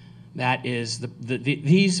 That is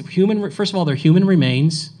these human. First of all, they're human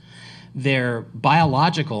remains. They're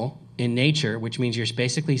biological in nature, which means you're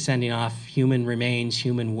basically sending off human remains,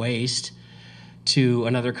 human waste, to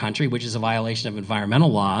another country, which is a violation of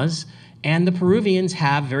environmental laws. And the Peruvians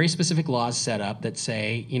have very specific laws set up that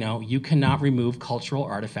say, you cannot remove cultural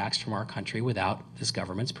artifacts from our country without this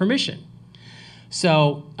government's permission.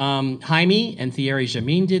 So Jaime and Thierry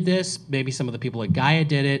Jamin did this. Maybe some of the people at Gaia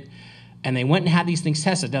did it. And they went and had these things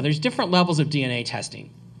tested. Now, there's different levels of DNA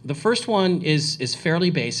testing. The first one is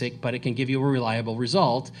fairly basic, but it can give you a reliable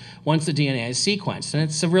result once the DNA is sequenced. And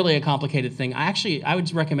it's really a complicated thing. I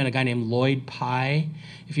would recommend a guy named Lloyd Pye.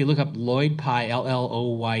 If you look up Lloyd Pye,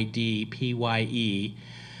 LLOYD-PYE,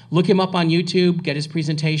 look him up on YouTube, get his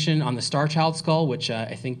presentation on the Star Child skull, which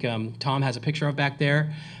I think Tom has a picture of back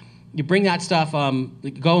there. You bring that stuff, go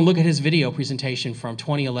and look at his video presentation from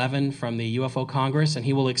 2011 from the U.F.O. Congress, and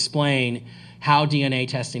he will explain how DNA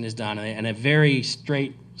testing is done in a very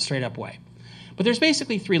straight up way. But there's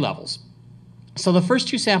basically 3 levels. So the first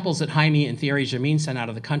 2 samples that Jaime and Thierry Jamin sent out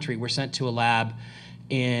of the country were sent to a lab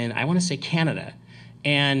in, I want to say, Canada,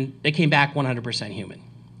 and they came back 100% human.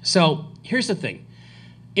 So here's the thing.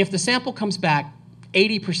 If the sample comes back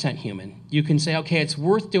 80% human, you can say, okay, it's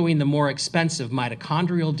worth doing the more expensive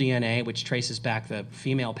mitochondrial DNA, which traces back the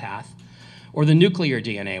female path, or the nuclear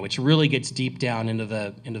DNA, which really gets deep down into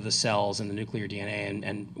the cells and the nuclear DNA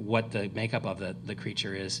and what the makeup of the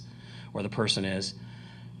creature is, or the person is.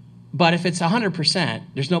 But if it's 100%,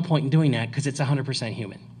 there's no point in doing that because it's 100%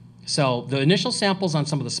 human. So the initial samples on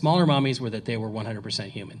some of the smaller mummies were that they were 100%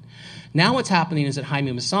 human. Now what's happening is that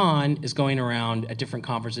Jaime Maussan is going around at different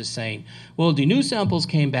conferences saying, well, the new samples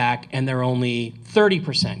came back and they're only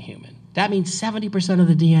 30% human. That means 70% of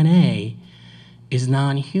the DNA is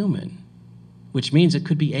non-human, which means it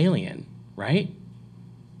could be alien, right?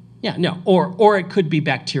 Yeah, no, or it could be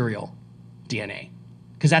bacterial DNA,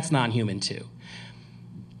 because that's non-human too.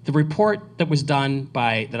 The report that was done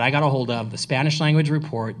that I got a hold of, the Spanish language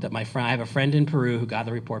report that I have a friend in Peru who got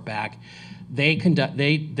the report back. They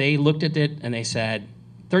looked at it and they said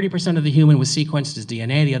 30% of the human was sequenced as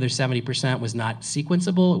DNA. The other 70% was not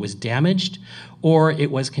sequenceable. It was damaged, or it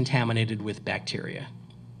was contaminated with bacteria.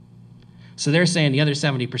 So they're saying the other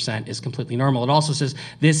 70% is completely normal. It also says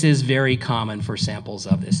this is very common for samples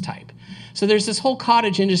of this type. So there's this whole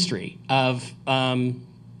cottage industry of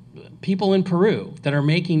people in Peru that are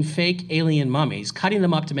making fake alien mummies, cutting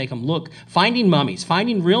them up to make them look, finding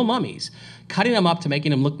real mummies, cutting them up to making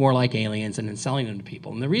them look more like aliens and then selling them to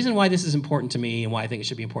people. And the reason why this is important to me and why I think it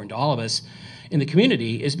should be important to all of us in the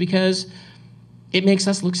community is because it makes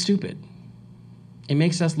us look stupid. It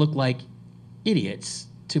makes us look like idiots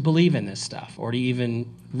to believe in this stuff or to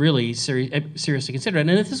even really seriously consider it. And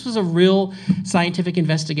if this was a real scientific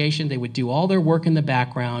investigation, they would do all their work in the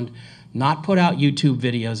background, not put out YouTube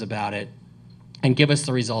videos about it, and give us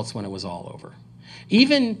the results when it was all over.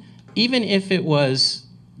 Even if it was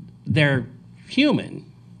they're human,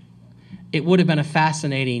 it would have been a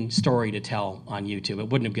fascinating story to tell on YouTube. It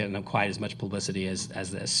wouldn't have gotten quite as much publicity as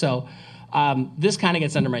this. So this kind of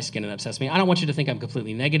gets under my skin and upsets me. I don't want you to think I'm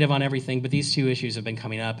completely negative on everything, but these two issues have been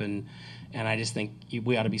coming up, and I just think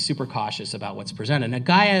we ought to be super cautious about what's presented. Now,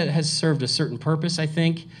 Gaia has served a certain purpose, I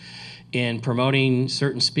think, in promoting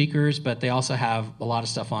certain speakers, but they also have a lot of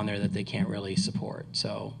stuff on there that they can't really support.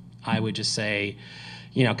 So I would just say,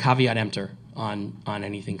 caveat emptor on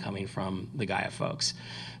anything coming from the Gaia folks.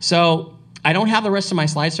 So I don't have the rest of my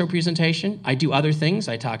slideshow presentation. I do other things.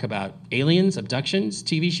 I talk about aliens, abductions,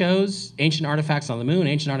 TV shows, ancient artifacts on the moon,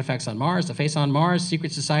 ancient artifacts on Mars, the face on Mars,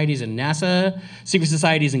 secret societies in NASA, secret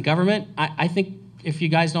societies in government. I think if you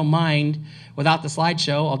guys don't mind, without the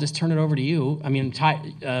slideshow, I'll just turn it over to you. I mean,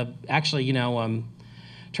 Travis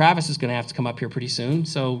is going to have to come up here pretty soon.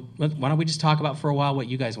 So why don't we just talk about for a while what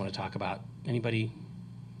you guys want to talk about? Anybody?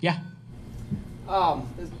 Yeah.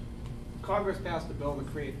 Congress passed a bill to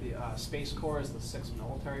create the Space Corps as the sixth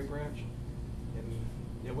military branch, and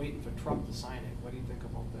they're waiting for Trump to sign it. What do you think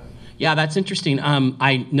about that? Yeah, that's interesting.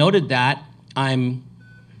 I noted that. I'm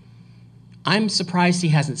surprised he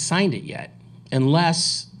hasn't signed it yet,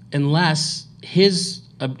 unless his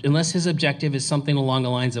objective is something along the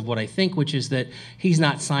lines of what I think, which is that he's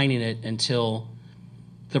not signing it until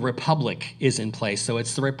the Republic is in place. So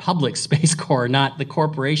it's the Republic Space Corps, not the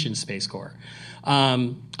corporation Space Corps.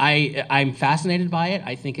 I'm fascinated by it.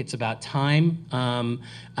 I think it's about time. And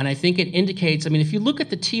I think it indicates, if you look at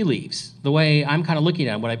the tea leaves, the way I'm kind of looking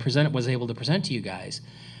at it, what I was able to present to you guys,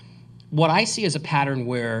 what I see is a pattern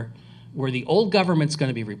where the old government's going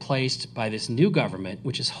to be replaced by this new government,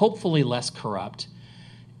 which is hopefully less corrupt,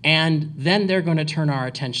 and then they're going to turn our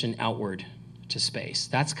attention outward to space.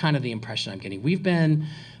 That's kind of the impression I'm getting. We've been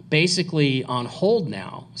basically on hold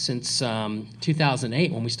now since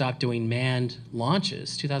 2008 when we stopped doing manned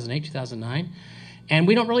launches, 2008, 2009, and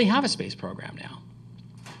we don't really have a space program now.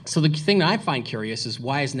 So the thing that I find curious is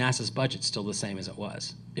why is NASA's budget still the same as it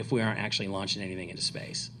was if we aren't actually launching anything into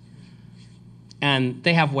space? And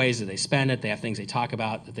they have ways that they spend it. They have things they talk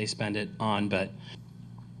about that they spend it on. But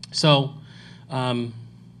so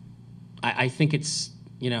I think it's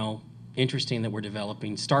interesting that we're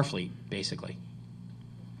developing Starfleet, basically.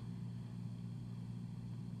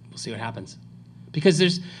 We'll see what happens. Because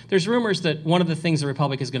there's rumors that one of the things the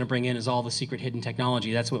Republic is going to bring in is all the secret hidden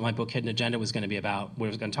technology. That's what my book Hidden Agenda was going to be about. What I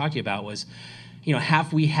was going to talk to you about was,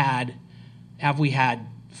 have we had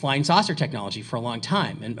flying saucer technology for a long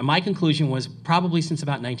time? And my conclusion was probably since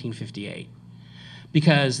about 1958.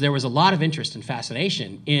 Because there was a lot of interest and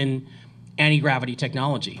fascination in anti-gravity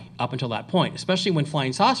technology up until that point, especially when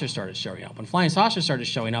flying saucers started showing up. When flying saucers started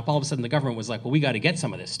showing up, all of a sudden the government was like, well, we got to get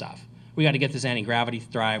some of this stuff. We got to get this anti-gravity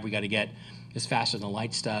drive. We got to get this faster than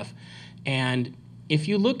light stuff. And if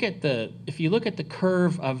you look at the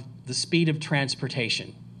curve of the speed of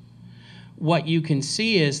transportation, what you can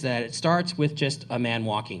see is that it starts with just a man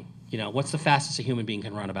walking. What's the fastest a human being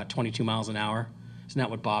can run? About 22 miles an hour? Isn't that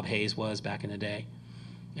what Bob Hayes was back in the day?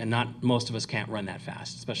 And not most of us can't run that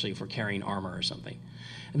fast, especially if we're carrying armor or something.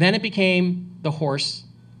 And then it became the horse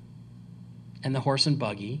and the horse and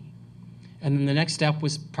buggy. And then the next step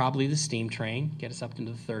was probably the steam train, get us up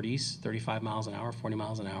into the 30s, 35 miles an hour, 40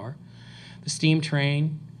 miles an hour. The steam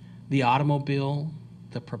train, the automobile,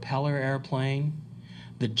 the propeller airplane,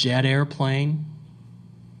 the jet airplane,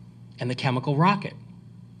 and the chemical rocket.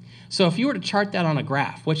 So if you were to chart that on a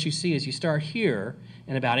graph, what you see is you start here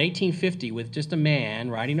in about 1850 with just a man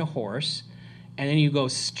riding a horse, and then you go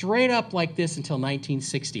straight up like this until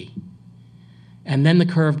 1960. And then the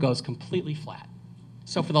curve goes completely flat.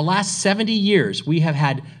 So for the last 70 years, we have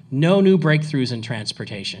had no new breakthroughs in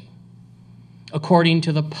transportation, according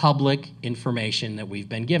to the public information that we've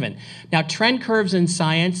been given. Now, trend curves in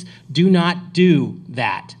science do not do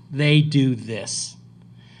that. They do this.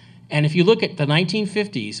 And if you look at the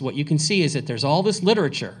 1950s, what you can see is that there's all this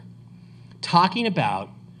literature talking about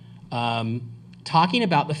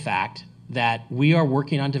the fact that we are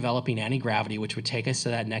working on developing anti-gravity, which would take us to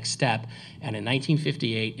that next step. And in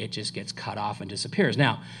 1958, it just gets cut off and disappears.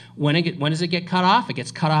 Now, when does it get cut off? It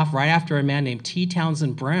gets cut off right after a man named T.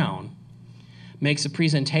 Townsend Brown makes a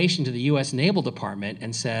presentation to the U.S. Naval Department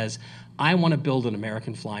and says, I want to build an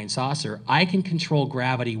American flying saucer. I can control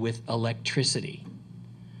gravity with electricity,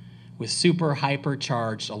 with super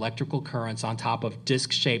hypercharged electrical currents on top of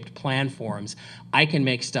disc-shaped planforms. I can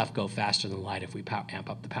make stuff go faster than light if we amp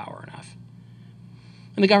up the power enough.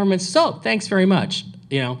 And the government says, oh, thanks very much.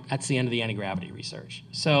 You know, that's the end of the anti-gravity research.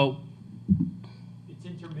 So it's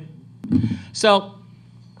intermittent. So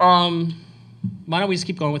why don't we just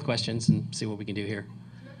keep going with questions and see what we can do here?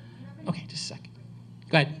 Okay, just a second.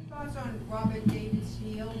 Go ahead. Any thoughts on Robert David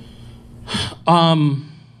Steele?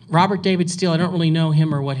 Robert David Steele, I don't really know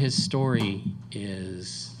him or what his story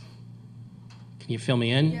is. Can you fill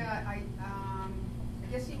me in? Yeah, I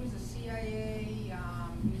guess he was a CIA, he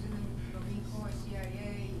was in the Marine Corps,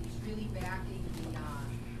 CIA. He's really backing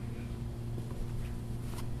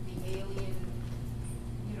the alien,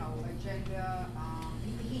 agenda.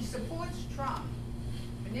 He supports Trump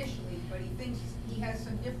initially, but he thinks he has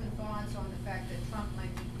some different thoughts on the fact that Trump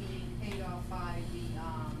might be being paid off by the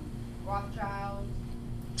Rothschild.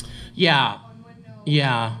 Yeah.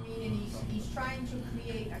 Yeah. I mean, and he's trying to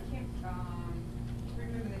create, I can't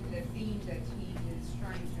remember the theme that he is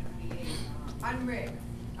trying to create. Unrig.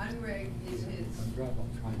 Unrig is his.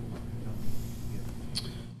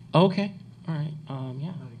 Okay. All right.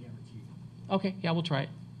 Yeah. Okay. Yeah, we'll try it.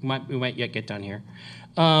 We might yet get done here.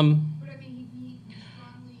 But I mean,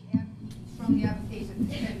 he strongly advocates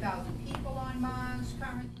 10,000 people on Mars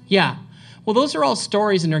currently. Yeah. Well, those are all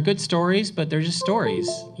stories, and they're good stories, but they're just stories,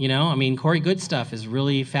 I mean, Corey Good's stuff is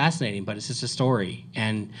really fascinating, but it's just a story,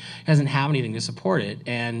 and doesn't have anything to support it.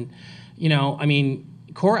 And, I mean,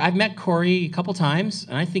 I've met Corey a couple times,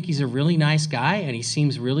 and I think he's a really nice guy, and he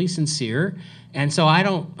seems really sincere. And so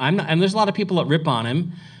and there's a lot of people that rip on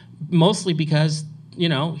him, mostly because,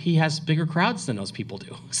 he has bigger crowds than those people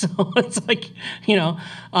do. So it's like,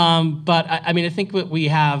 but I mean, I think that we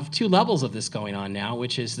have two levels of this going on now,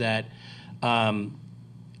 which is that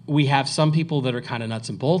we have some people that are kind of nuts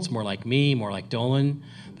and bolts, more like me, more like Dolan,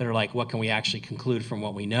 that are like, what can we actually conclude from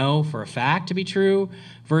what we know for a fact to be true,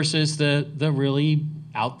 versus the really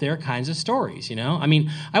out there kinds of stories, I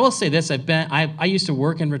mean, I will say this, I used to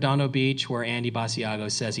work in Redondo Beach where Andy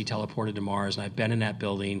Basiago says he teleported to Mars, and I've been in that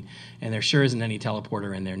building, and there sure isn't any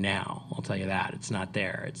teleporter in there now. I'll tell you that. It's not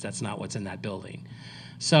there. That's not what's in that building.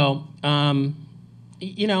 So, I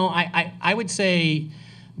would say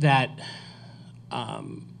that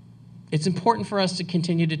it's important for us to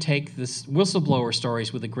continue to take this whistleblower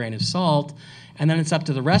stories with a grain of salt, and then it's up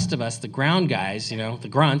to the rest of us, the ground guys, the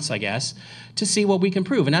grunts, I guess, to see what we can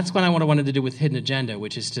prove. And that's what I wanted to do with Hidden Agenda,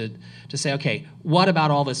 which is to say, okay, what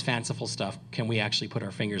about all this fanciful stuff can we actually put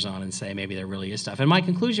our fingers on and say maybe there really is stuff? And my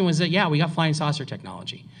conclusion was that, yeah, we got flying saucer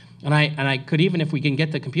technology. And I could, even if we can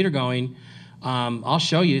get the computer going, I'll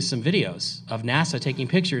show you some videos of NASA taking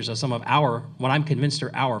pictures of some of what I'm convinced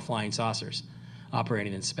are our flying saucers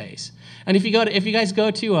operating in space. And if you guys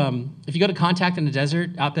go to Contact in the Desert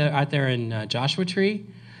out there in Joshua Tree,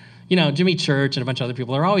 Jimmy Church and a bunch of other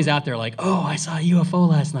people are always out there like, oh, I saw a UFO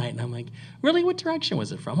last night. And I'm like, really? What direction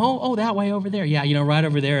was it from? Oh, that way over there. Yeah, right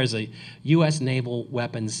over there is a U.S.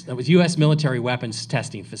 U.S. military weapons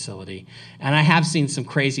testing facility. And I have seen some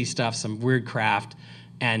crazy stuff, some weird craft,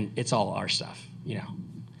 and it's all our stuff,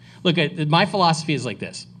 Look, my philosophy is like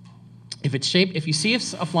this. If you see a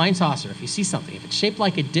flying saucer, if you see something, if it's shaped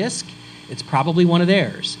like a disc, it's probably one of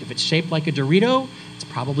theirs. If it's shaped like a Dorito, it's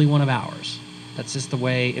probably one of ours. That's just the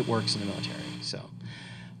way it works in the military. So,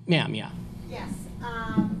 ma'am, yeah. Yes,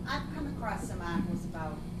 I've come across some articles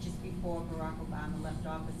about just before Barack Obama left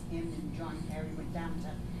office, him and John Kerry went down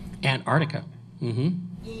to Antarctica. Mm-hmm.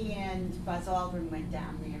 And Buzz Aldrin went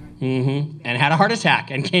down there. Mm-hmm. And had a heart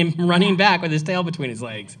attack and came running back with his tail between his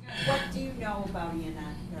legs. What do you know about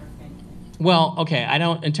Antarctica, if anything? Well, okay. I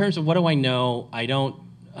don't. In terms of what do I know, I don't.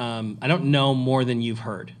 I don't know more than you've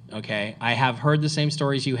heard. Okay. I have heard the same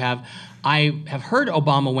stories you have. I have heard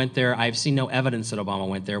Obama went there. I've seen no evidence that Obama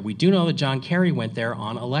went there. We do know that John Kerry went there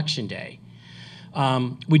on Election Day.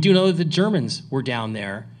 We do know that the Germans were down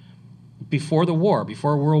there before the war,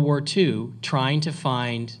 before World War II, trying to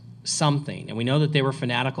find something. And we know that they were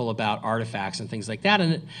fanatical about artifacts and things like that.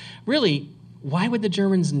 And really, why would the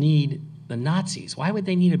Germans need the Nazis? Why would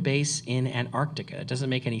they need a base in Antarctica? It doesn't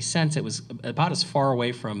make any sense. It was about as far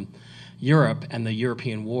away from Europe and the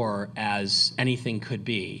European War as anything could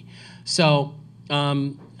be. So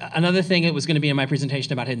another thing that was going to be in my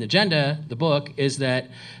presentation about Hidden Agenda, the book, is that,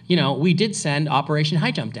 we did send Operation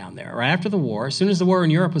High Jump down there right after the war. As soon as the war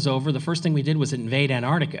in Europe was over, the first thing we did was invade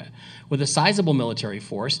Antarctica. With a sizable military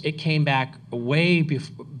force, it came back way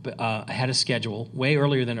ahead of schedule, way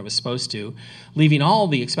earlier than it was supposed to, leaving all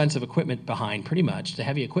the expensive equipment behind, pretty much, the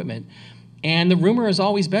heavy equipment. And the rumor has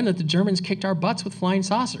always been that the Germans kicked our butts with flying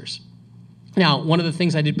saucers. Now, one of the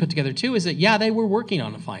things I did put together, too, is that, yeah, they were working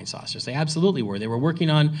on the flying saucers. They absolutely were. They were working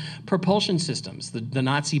on propulsion systems. The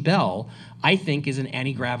Nazi Bell, I think, is an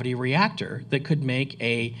anti-gravity reactor that could make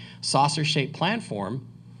a saucer-shaped platform,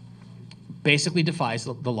 basically defies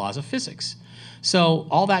the laws of physics. So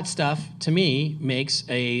all that stuff, to me, makes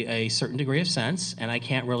a certain degree of sense, and I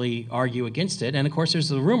can't really argue against it. And, of course, there's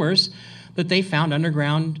the rumors that they found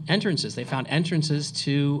underground entrances. They found entrances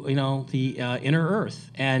to, the inner Earth.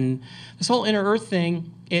 And this whole inner Earth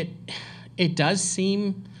thing, it does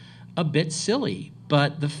seem a bit silly.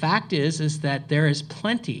 But the fact is that there is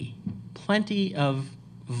plenty of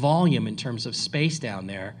volume in terms of space down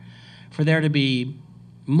there for there to be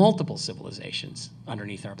multiple civilizations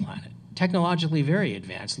underneath our planet. Technologically very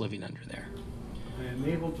advanced living under there. I'm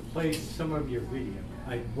able to play some of your video.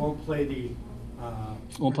 I won't play the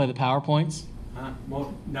Won't play the PowerPoints?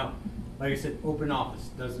 No. Like I said, Open Office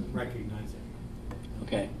doesn't recognize it.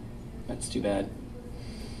 Okay, that's too bad.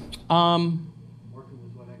 Working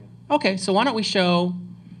with what I got. Okay, so why don't we show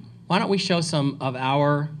some of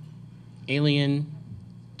our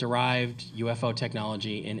alien-derived UFO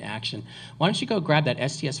technology in action? Why don't you go grab that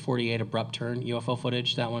STS-48 abrupt turn UFO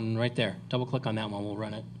footage, that one right there. Double-click on that one, we'll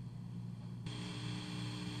run it.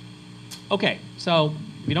 Okay, so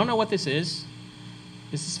if you don't know what this is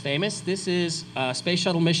famous. This is Space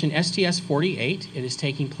Shuttle mission STS-48. It is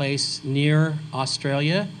taking place near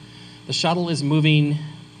Australia. The shuttle is moving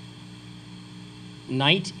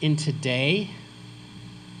night into day.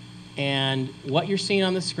 And what you're seeing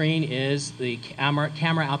on the screen is the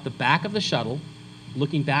camera out the back of the shuttle,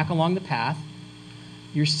 looking back along the path.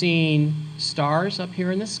 You're seeing stars up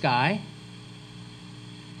here in the sky.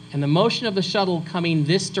 And the motion of the shuttle coming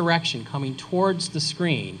this direction, coming towards the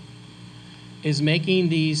screen, is making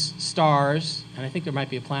these stars, and I think there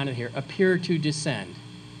might be a planet here, appear to descend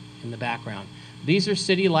in the background. These are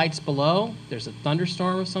city lights below. There's a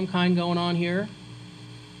thunderstorm of some kind going on here.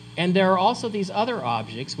 And there are also these other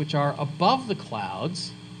objects which are above the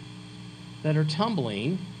clouds that are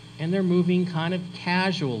tumbling, and they're moving kind of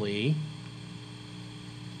casually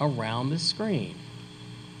around the screen.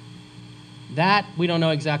 That, we don't know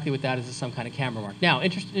exactly what that is. It's some kind of camera mark. Now,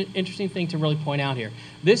 interesting thing to really point out here.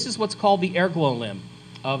 This is what's called the airglow limb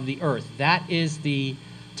of the Earth. That is the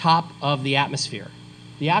top of the atmosphere.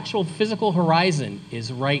 The actual physical horizon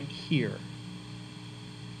is right here.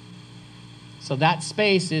 So that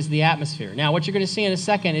space is the atmosphere. Now, what you're going to see in a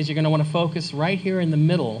second is you're going to want to focus right here in the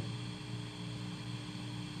middle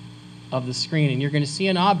of the screen. And you're going to see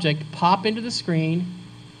an object pop into the screen,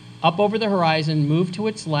 up over the horizon, move to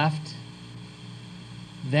its left.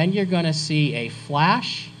 Then you're going to see a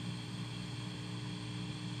flash.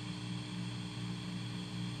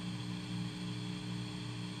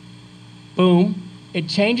 Boom. It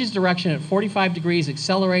changes direction at 45 degrees,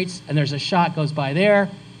 accelerates, and there's a shot goes by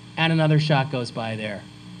there, and another shot goes by there.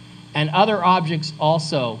 And other objects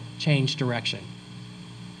also change direction.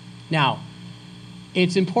 Now,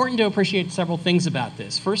 it's important to appreciate several things about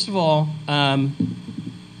this. First of all,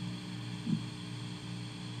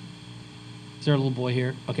 is there a little boy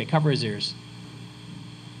here? Okay, cover his ears.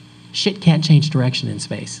 Shit can't change direction in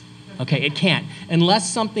space. Okay, it can't.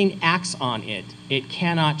 Unless something acts on it, it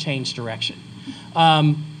cannot change direction.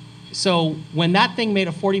 So when that thing made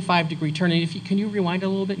a 45-degree turn, and can you rewind a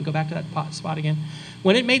little bit and go back to that spot again?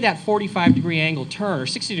 When it made that 45-degree angle turn, or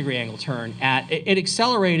 60-degree angle turn, it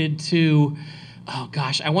accelerated to, oh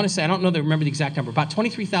gosh, I want to say, I don't remember the exact number, about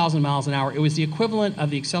 23,000 miles an hour. It was the equivalent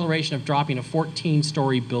of the acceleration of dropping a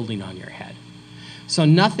 14-story building on your head. So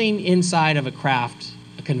nothing inside of a craft,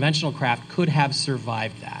 a conventional craft, could have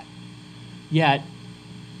survived that. Yet,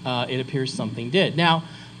 it appears something did. Now,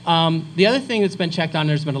 The other thing that's been checked on,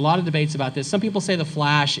 there's been a lot of debates about this. Some people say the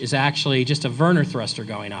flash is actually just a vernier thruster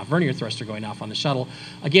going off on the shuttle.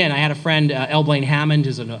 Again, I had a friend, L. Blaine Hammond,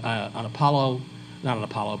 who's an Apollo, not an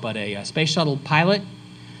Apollo, but a space shuttle pilot,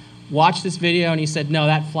 watched this video and he said, no,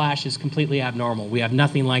 that flash is completely abnormal. We have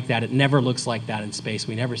nothing like that. It never looks like that in space.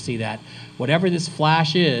 We never see that. Whatever this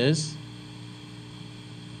flash is,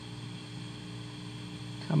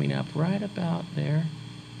 coming up right about there,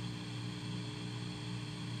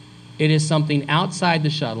 it is something outside the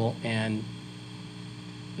shuttle, and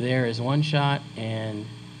there is one shot and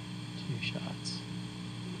two shots.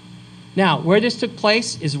 Now, where this took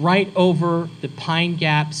place is right over the Pine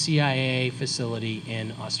Gap CIA facility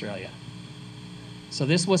in Australia. So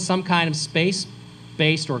this was some kind of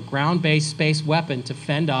space-based or ground-based space weapon to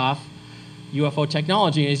fend off UFO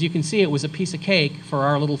technology. And as you can see, it was a piece of cake for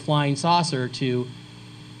our little flying saucer to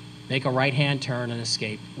make a right-hand turn and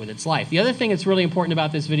escape with its life. The other thing that's really important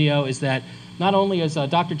about this video is that not only is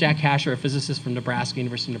Dr. Jack Hasher, a physicist from Nebraska,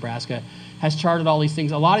 University of Nebraska, has charted all these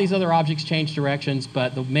things. A lot of these other objects change directions,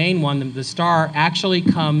 but the main one, the star, actually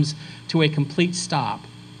comes to a complete stop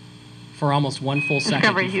for almost 1 full second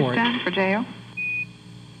Discovery before Houston for JO.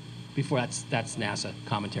 That's NASA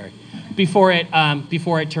commentary. Before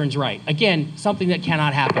it turns right. Again, something that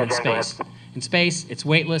cannot happen in space. In space, it's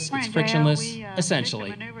weightless, it's frictionless,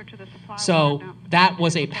 essentially. So that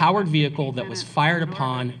was a powered vehicle that was fired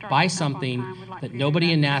upon by something that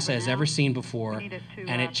nobody in NASA has ever seen before,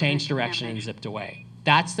 and it changed direction and zipped away.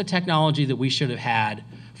 That's the technology that we should have had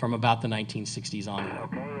from about the 1960s onward.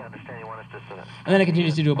 And then it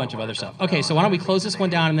continues to do a bunch of other stuff. Okay, so why don't we close this one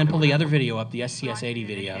down and then pull the other video up, the STS-80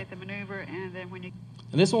 video.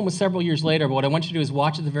 And this one was several years later, but what I want you to do is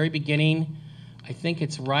watch at the very beginning. I think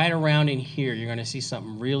it's right around in here. You're going to see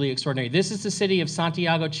something really extraordinary. This is the city of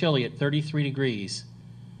Santiago, Chile at 33 degrees.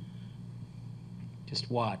 Just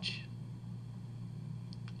watch.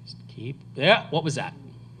 Just keep. Yeah, what was that?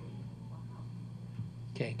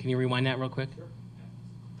 Okay, can you rewind that real quick? Sure.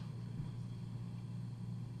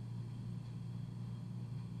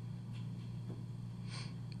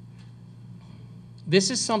 This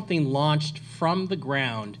is something launched from the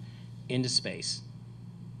ground into space.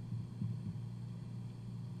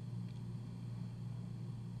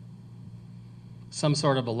 Some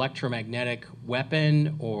sort of electromagnetic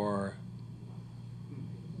weapon or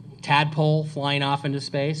tadpole flying off into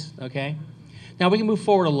space, okay? Now we can move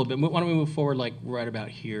forward a little bit. Why don't we move forward like right about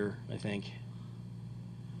here, I think.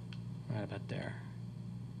 Right about there.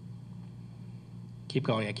 Keep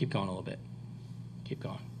going, yeah, keep going a little bit. Keep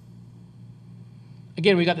going.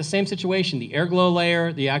 Again, we got the same situation, the air glow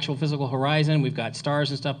layer, the actual physical horizon. We've got stars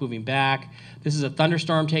and stuff moving back. This is a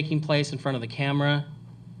thunderstorm taking place in front of the camera.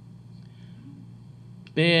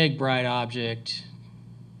 Big, bright object.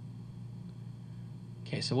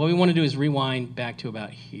 Okay, so what we want to do is rewind back to about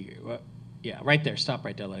here. Yeah, right there. Stop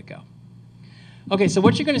right there. Let it go. Okay, so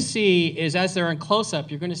what you're going to see is as they're in close-up,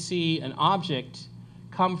 you're going to see an object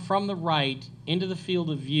come from the right into the field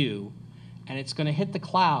of view, and it's going to hit the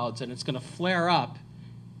clouds, and it's going to flare up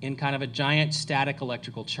in kind of a giant static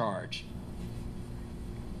electrical charge.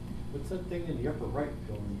 What's that thing in the upper right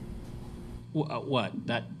going? What?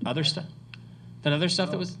 That other stuff? That other stuff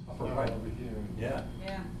that was? Upper right over here. Yeah.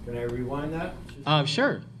 Yeah. Can I rewind that?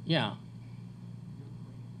 Sure. Yeah.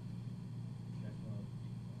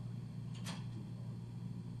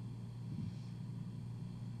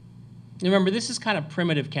 Remember, this is kind of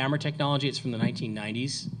primitive camera technology. It's from the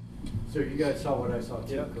 1990s. So you guys saw what I saw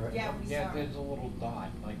too, correct? Yeah, we Yeah, saw. there's a little dot,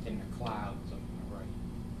 like in the clouds on the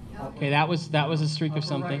right. Okay, that was a streak of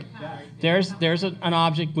something. There's an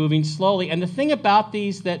object moving slowly, and the thing about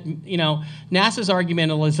these that NASA's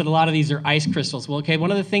argument is that a lot of these are ice crystals. Well, okay,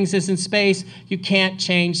 one of the things is in space you can't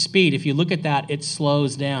change speed. If you look at that, it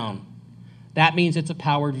slows down. That means it's a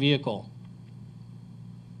powered vehicle.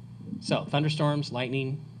 So thunderstorms,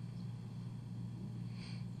 lightning.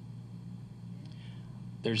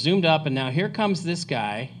 They're zoomed up, and now here comes this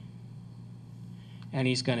guy, and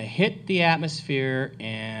he's going to hit the atmosphere,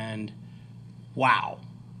 and wow.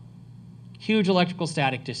 Huge electrical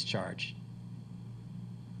static discharge.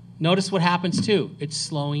 Notice what happens too. It's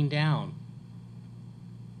slowing down.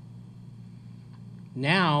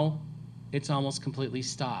 Now, it's almost completely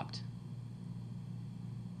stopped.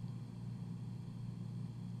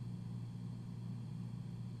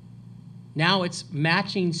 Now it's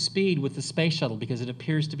matching speed with the space shuttle because it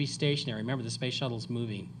appears to be stationary. Remember, the space shuttle's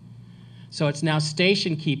moving. So it's now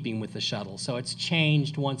station keeping with the shuttle. So it's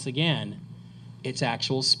changed once again its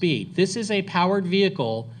actual speed. This is a powered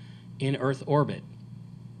vehicle in Earth orbit.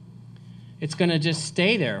 It's going to just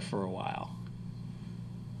stay there for a while.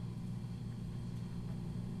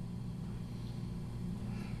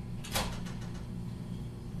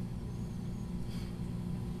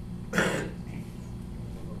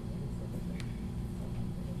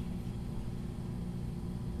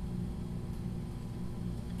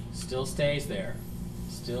 Still stays there.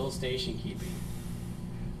 Still station keeping.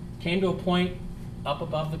 Came to a point up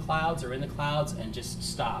above the clouds or in the clouds and just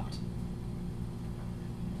stopped.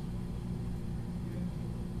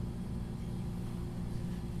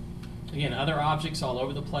 Again, other objects all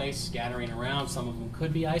over the place, scattering around. Some of them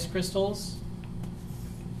could be ice crystals.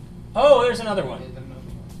 Oh, there's another one.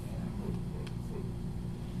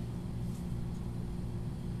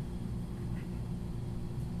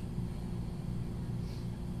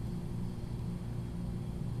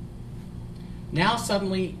 Now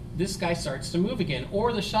suddenly this guy starts to move again,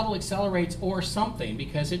 or the shuttle accelerates or something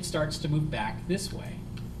because it starts to move back this way.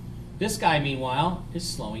 This guy, meanwhile, is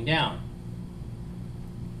slowing down.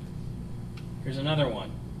 Here's another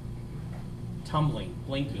one. Tumbling,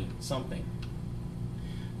 blinking, something.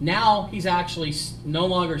 Now he's actually no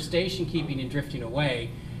longer station keeping and drifting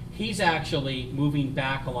away. He's actually moving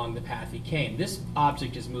back along the path he came. This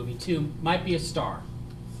object is moving too. Might be a star.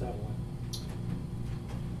 Satellite.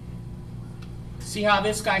 See how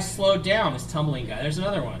this guy slowed down, this tumbling guy. There's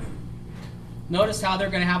another one. Notice how they're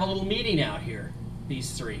going to have a little meeting out here,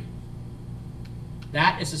 these three.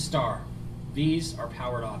 That is a star. These are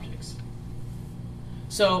powered objects.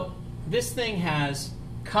 So this thing has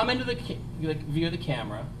come into the view of the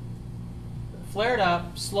camera, flared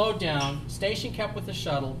up, slowed down, station kept with the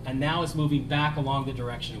shuttle, and now is moving back along the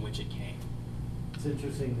direction in which it came. It's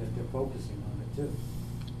interesting that they're focusing on it too.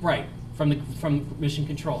 Right, from mission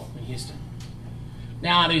control in Houston.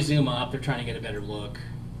 Now they zoom up, they're trying to get a better look.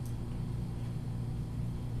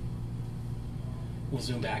 We'll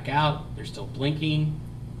zoom back out, they're still blinking.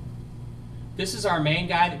 This is our main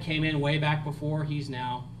guy that came in way back before. He's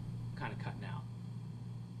now kind of cutting out.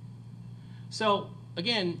 So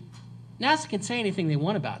again, NASA can say anything they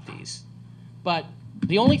want about these, but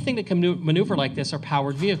the only thing that can maneuver like this are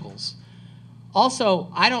powered vehicles.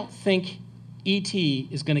 Also, I don't think ET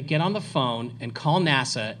is going to get on the phone and call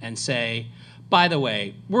NASA and say, by the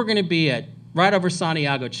way, we're going to be at right over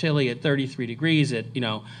Santiago, Chile at 33 degrees at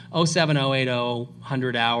 07080,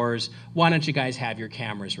 100 hours. Why don't you guys have your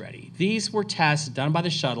cameras ready? These were tests done by the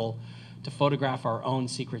shuttle to photograph our own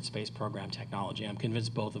secret space program technology. I'm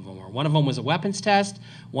convinced both of them were. One of them was a weapons test.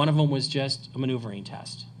 One of them was just a maneuvering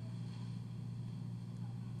test.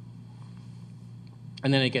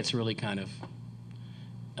 And then it gets really kind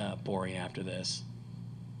of boring after this.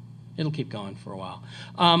 It'll keep going for a while.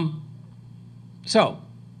 So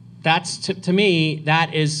that's, to me,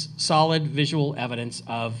 that is solid visual evidence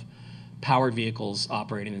of powered vehicles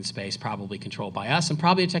operating in space, probably controlled by us, and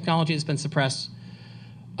probably a technology that's been suppressed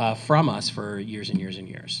from us for years and years and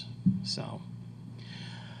years. So,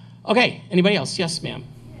 okay, anybody else? Yes, ma'am.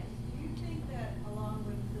 Yes. Do you think that along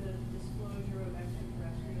with the disclosure of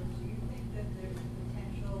extraterrestrials, do you think that there's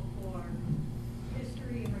potential for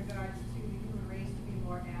history in regards to the human race to be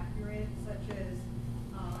more accurate, such as,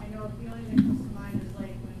 I know the only thing that comes to mind is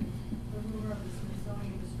like when the rumor of the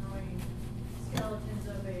Smithsonian destroying skeletons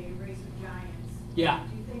of a race of giants. Yeah.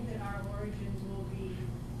 Do you think that our origins will be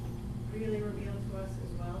really revealed to us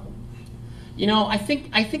as well? I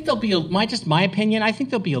think they'll be, my opinion, I think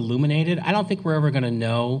they'll be illuminated. I don't think we're ever going to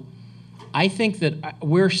know. I think that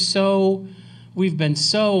we've been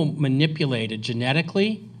so manipulated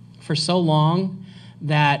genetically for so long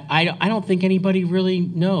that I don't think anybody really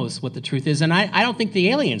knows what the truth is. And I don't think the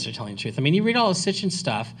aliens are telling the truth. I mean, you read all of Sitchin's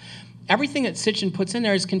stuff, everything that Sitchin puts in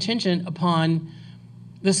there is contingent upon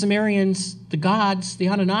the Sumerians, the gods, the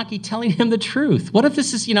Anunnaki telling him the truth. What if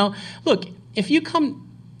this is, look, if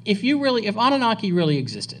Anunnaki really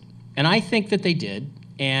existed, and I think that they did,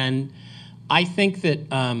 and I think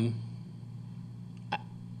that, no,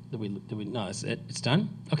 it's done?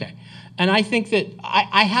 Okay. And I think that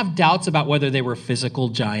I have doubts about whether they were physical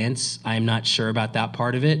giants. I'm not sure about that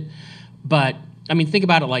part of it. But, I mean, think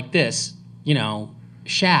about it like this.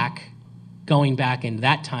 Shaq, going back in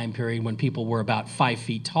that time period when people were about 5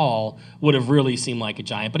 feet tall, would have really seemed like a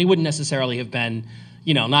giant. But he wouldn't necessarily have been,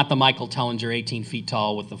 not the Michael Tellinger 18 feet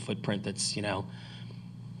tall with the footprint that's,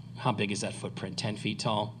 how big is that footprint? 10 feet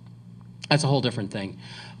tall? That's a whole different thing.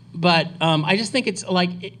 But I just think it's like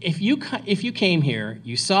if you came here,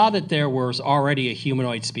 you saw that there was already a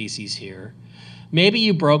humanoid species here. Maybe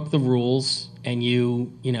you broke the rules and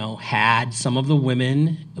you had some of the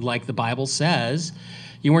women, like the Bible says.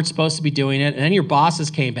 You weren't supposed to be doing it, and then your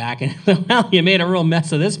bosses came back and, well, you made a real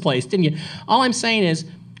mess of this place, didn't you? All I'm saying is,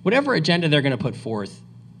 whatever agenda they're going to put forth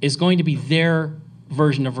is going to be their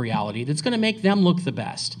version of reality that's going to make them look the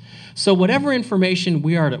best. So whatever information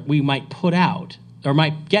we might put out, or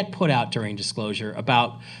might get put out during disclosure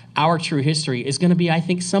about our true history is going to be, I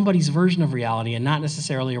think, somebody's version of reality and not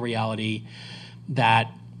necessarily a reality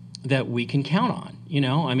that we can count on. You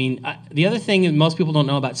know, I mean, the other thing that most people don't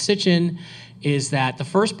know about Sitchin is that the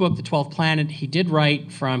first book, The 12th Planet, he did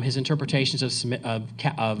write from his interpretations of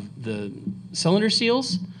the cylinder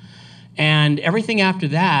seals, and everything after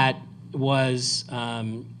that was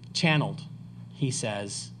channeled, he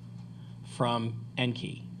says, from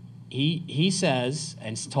Enki. He says,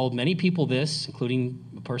 and told many people this, including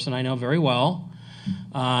a person I know very well,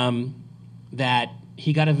 that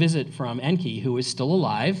he got a visit from Enki, who is still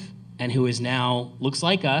alive and who is now, looks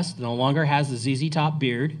like us, no longer has the ZZ Top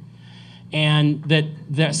beard, and that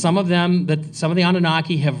some of the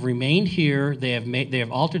Anunnaki have remained here. They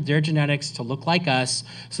have altered their genetics to look like us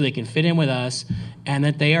so they can fit in with us, and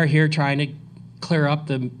that they are here trying to clear up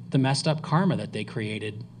the messed up karma that they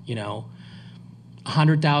created,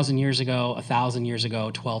 100,000 years ago, 1,000 years ago,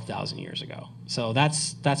 12,000 years ago. So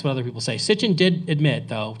that's what other people say. Sitchin did admit,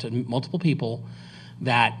 though, to multiple people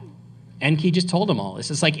that Enki just told them all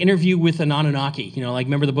this. It's like Interview with an Anunnaki. Like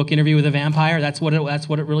remember the book Interview with a Vampire? That's what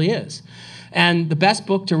it really is. And the best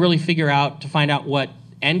book to really to find out what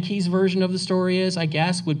Enki's version of the story is, I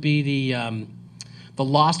guess, would be the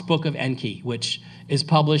Lost Book of Enki, which is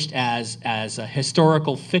published as a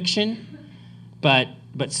historical fiction, but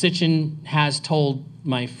Sitchin has told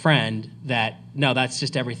my friend that no, that's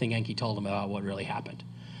just everything Enki told him about what really happened.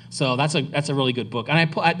 So that's a really good book,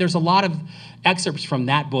 and there's a lot of excerpts from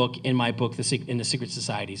that book in my book, in the Secret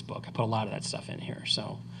Society's book. I put a lot of that stuff in here.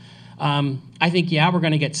 So I think we're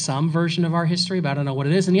going to get some version of our history, but I don't know what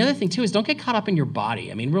it is. And the other thing too is don't get caught up in your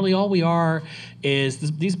body. I mean, really, all we are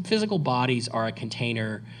is these physical bodies are a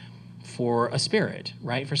container for a spirit,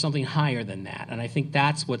 right? For something higher than that. And I think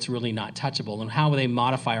that's what's really not touchable. And how they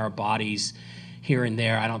modify our bodies here and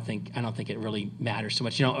there, I don't think it really matters so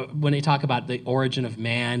much. When they talk about the origin of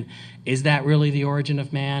man, is that really the origin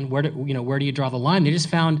of man? Where do you draw the line? They just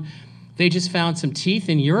found some teeth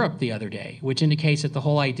in Europe the other day, which indicates that the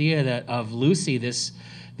whole idea of Lucy, this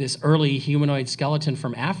early humanoid skeleton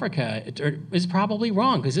from Africa, is probably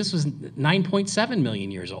wrong, because this was 9.7 million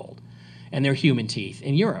years old, and they're human teeth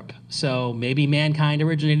in Europe. So maybe mankind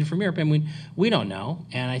originated from Europe, and we don't know.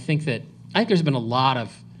 And I think there's been a lot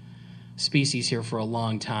of species here for a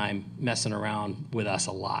long time messing around with us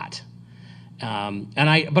a lot.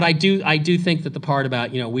 But I do think that the part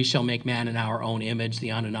about, we shall make man in our own image,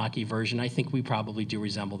 the Anunnaki version, I think we probably do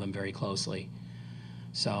resemble them very closely.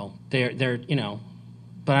 So they're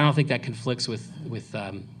but I don't think that conflicts with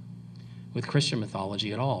Christian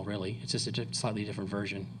mythology at all, really. It's just a slightly different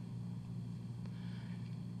version.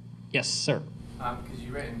 Yes, sir. Because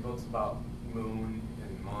you've written books about Moon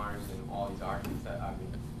and Mars and all these arguments that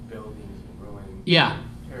buildings and ruins,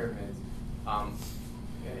 pyramids.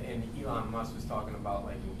 And Elon Musk was talking about,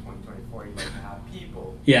 like, in 2024, he'd like to have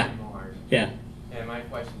people on Mars. Yeah. And my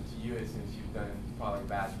question to you is, since you've done probably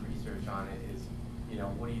vast research on it, is,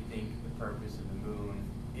 what do you think the purpose of the moon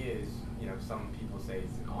is? Some people say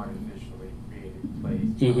it's an artificially created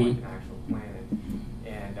place, like an actual planet.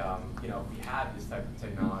 And, if we have this type of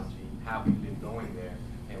technology, have we been going there?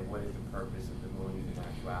 And what is the purpose of the moon in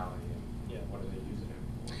actuality? And what are they using it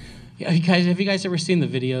for? Yeah, have you guys ever seen the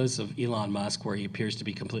videos of Elon Musk where he appears to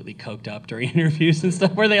be completely coked up during interviews and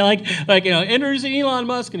stuff, where they introducing Elon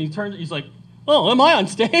Musk, and he's like, oh, am I on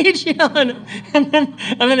stage? And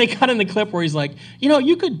then they cut in the clip where he's like,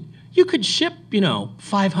 you could ship,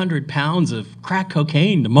 500 pounds of crack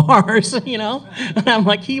cocaine to Mars, And I'm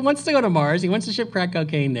like, he wants to go to Mars. He wants to ship crack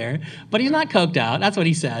cocaine there, but he's not coked out. That's what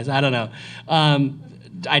he says. I don't know.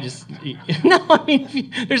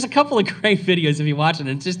 There's a couple of great videos if you watch it,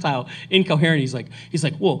 and it's just how incoherent he's like,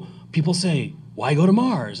 well, people say, why go to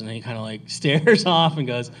Mars? And then he kind of like stares off and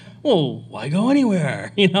goes, well, why go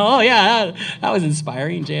anywhere? Oh yeah, that was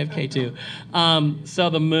inspiring. JFK too. So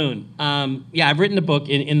the moon. I've written a book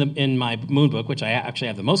in my moon book, which I actually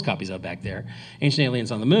have the most copies of back there, Ancient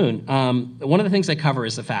Aliens on the Moon. One of the things I cover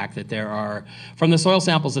is the fact that there are, from the soil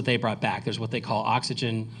samples that they brought back, there's what they call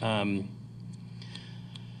oxygen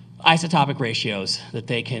isotopic ratios that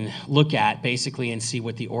they can look at basically and see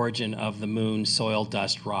what the origin of the moon soil,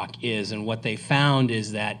 dust, rock is. And what they found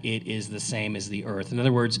is that it is the same as the Earth. In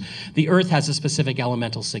other words, the Earth has a specific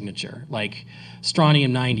elemental signature. Like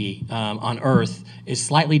strontium-90 on Earth is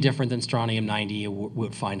slightly different than strontium-90 you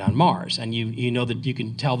would find on Mars. And you know that you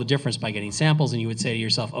can tell the difference by getting samples, and you would say to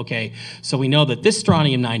yourself, okay, so we know that this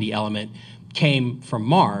strontium-90 element came from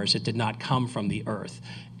Mars. It did not come from the Earth.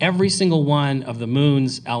 Every single one of the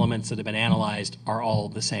moon's elements that have been analyzed are all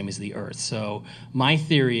the same as the Earth. So my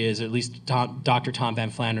theory is, or at least Dr. Tom Van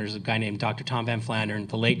Flandern, there's a guy named Dr. Tom Van Flandern,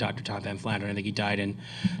 the late Dr. Tom Van Flandern, I think he died in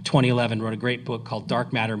 2011, wrote a great book called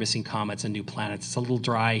Dark Matter, Missing Comets and New Planets. It's a little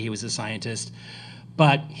dry, he was a scientist.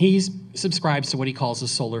 But he subscribes to what he calls the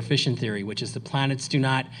solar fission theory, which is the planets do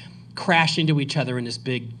not crash into each other in this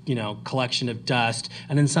big, collection of dust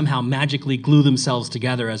and then somehow magically glue themselves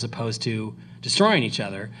together as opposed to destroying each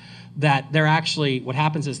other. That they're actually, what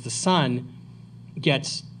happens is the sun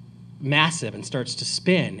gets massive and starts to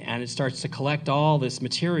spin, and it starts to collect all this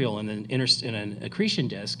material in an accretion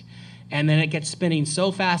disk, and then it gets spinning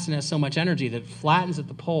so fast and has so much energy that it flattens at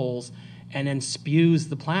the poles and then spews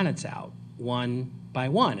the planets out one by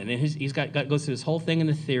one. And he's goes through this whole thing in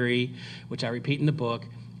the theory, which I repeat in the book.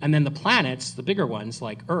 And then the planets, the bigger ones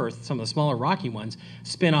like Earth, some of the smaller rocky ones,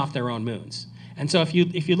 spin off their own moons. And so if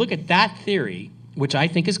you look at that theory, which I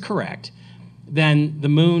think is correct, then the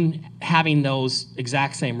moon having those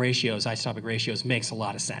exact same ratios, isotopic ratios, makes a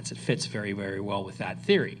lot of sense. It fits very, very well with that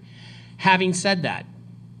theory. Having said that,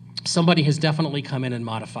 somebody has definitely come in and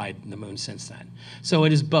modified the moon since then. So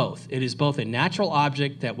it is both. It is both a natural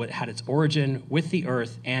object that had its origin with the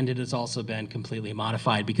Earth, and it has also been completely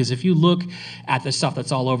modified. Because if you look at the stuff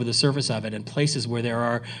that's all over the surface of it and places where there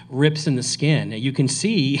are rips in the skin, you can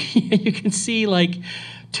see like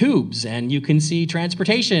tubes, and you can see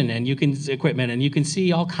transportation, and equipment, and you can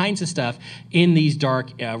see all kinds of stuff in these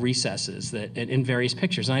dark recesses that in various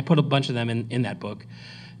pictures. And I put a bunch of them in that book.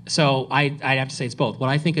 So I'd have to say it's both. What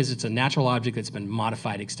I think is it's a natural object that's been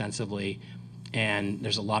modified extensively, and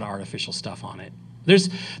there's a lot of artificial stuff on it. There's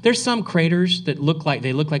some craters that look like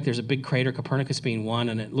there's a big crater, Copernicus being one,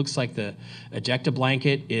 and it looks like the ejecta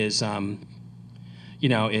blanket is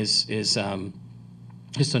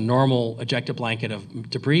just a normal ejecta blanket of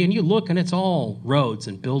debris, and you look and it's all roads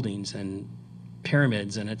and buildings and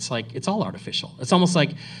pyramids, and it's all artificial. It's almost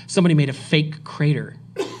like somebody made a fake crater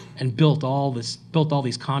and built all these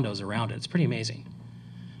condos around it. It's pretty amazing.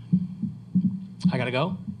 I gotta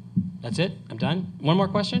go. That's it. I'm done. One more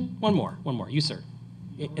question? One more. You, sir.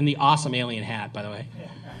 In the awesome alien hat, by the way.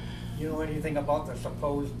 You know anything about the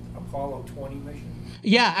supposed Apollo 20 mission?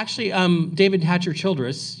 Yeah, actually, David Hatcher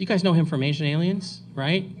Childress. You guys know him from Ancient Aliens,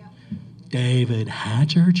 right? Yeah. David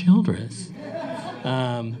Hatcher Childress.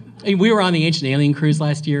 We were on the Ancient Alien cruise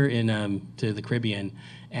last year to the Caribbean,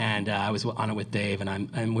 and I was on it with Dave,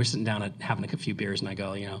 and we're sitting down having a few beers, and I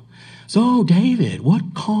go, so David, what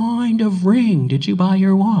kind of ring did you buy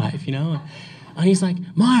your wife? And he's like,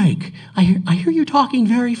 Mike, I hear you talking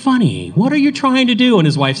very funny. What are you trying to do? And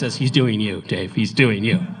his wife says, he's doing you, Dave. He's doing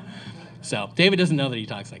you. So David doesn't know that he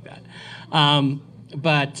talks like that.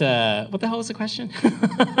 But what the hell was the question?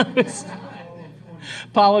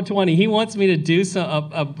 Apollo 20. He wants me to do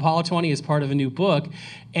Apollo 20 as part of a new book.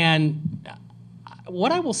 And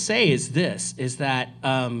what I will say is that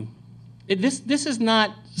this is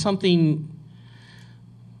not something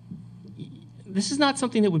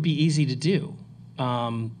that would be easy to do.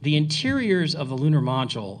 The interiors of the lunar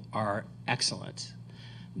module are excellent.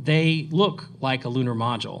 They look like a lunar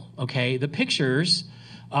module, okay? The pictures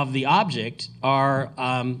of the object are,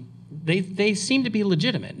 they seem to be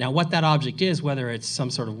legitimate. Now, what that object is, whether it's some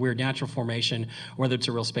sort of weird natural formation, whether it's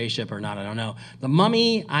a real spaceship or not, I don't know. The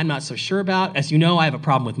mummy, I'm not so sure about. As you know, I have a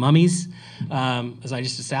problem with mummies, as I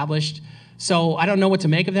just established. So I don't know what to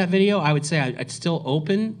make of that video. I would say it's still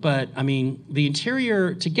open, but I mean,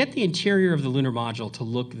 to get the interior of the lunar module to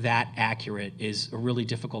look that accurate is a really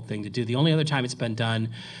difficult thing to do. The only other time it's been done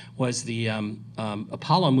was the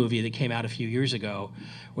Apollo movie that came out a few years ago,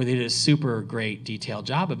 where they did a super great detailed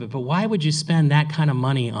job of it. But why would you spend that kind of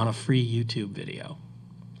money on a free YouTube video?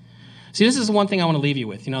 See, this is the one thing I want to leave you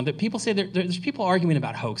with. That people say there's people arguing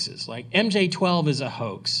about hoaxes, like MJ12 is a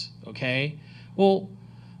hoax, okay? Well,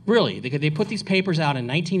 really, they put these papers out in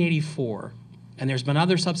 1984, and there's been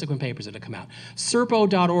other subsequent papers that have come out.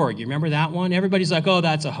 Serpo.org, you remember that one? Everybody's like, oh,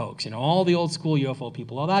 that's a hoax. All the old school UFO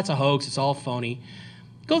people, oh, that's a hoax, it's all phony.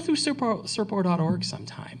 Go through Serpo.org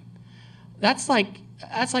sometime. That's like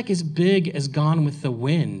as big as Gone with the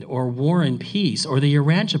Wind or War and Peace or the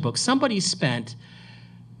Urantia book. Somebody spent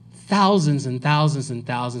thousands and thousands and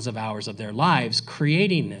thousands of hours of their lives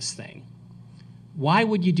creating this thing. Why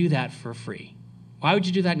would you do that for free? Why would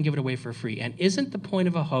you do that and give it away for free? And isn't the point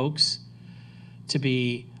of a hoax to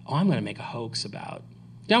be, I'm going to make a hoax about,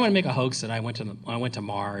 I'm going to make a hoax that I went to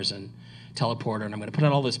Mars and teleporter, and I'm going to put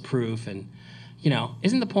out all this proof, and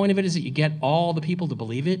isn't the point of it is that you get all the people to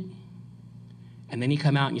believe it, and then you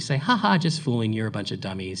come out and you say, haha, just fooling, you're a bunch of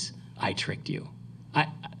dummies, I tricked you.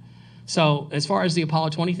 So as far as the Apollo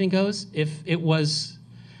 20 thing goes, if it was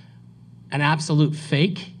an absolute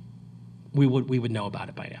fake, we would know about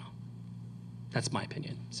it by now. That's my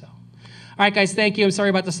opinion. So, all right, guys, thank you. I'm sorry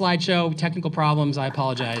about the slideshow. Technical problems. I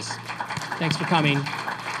apologize. Thanks for coming.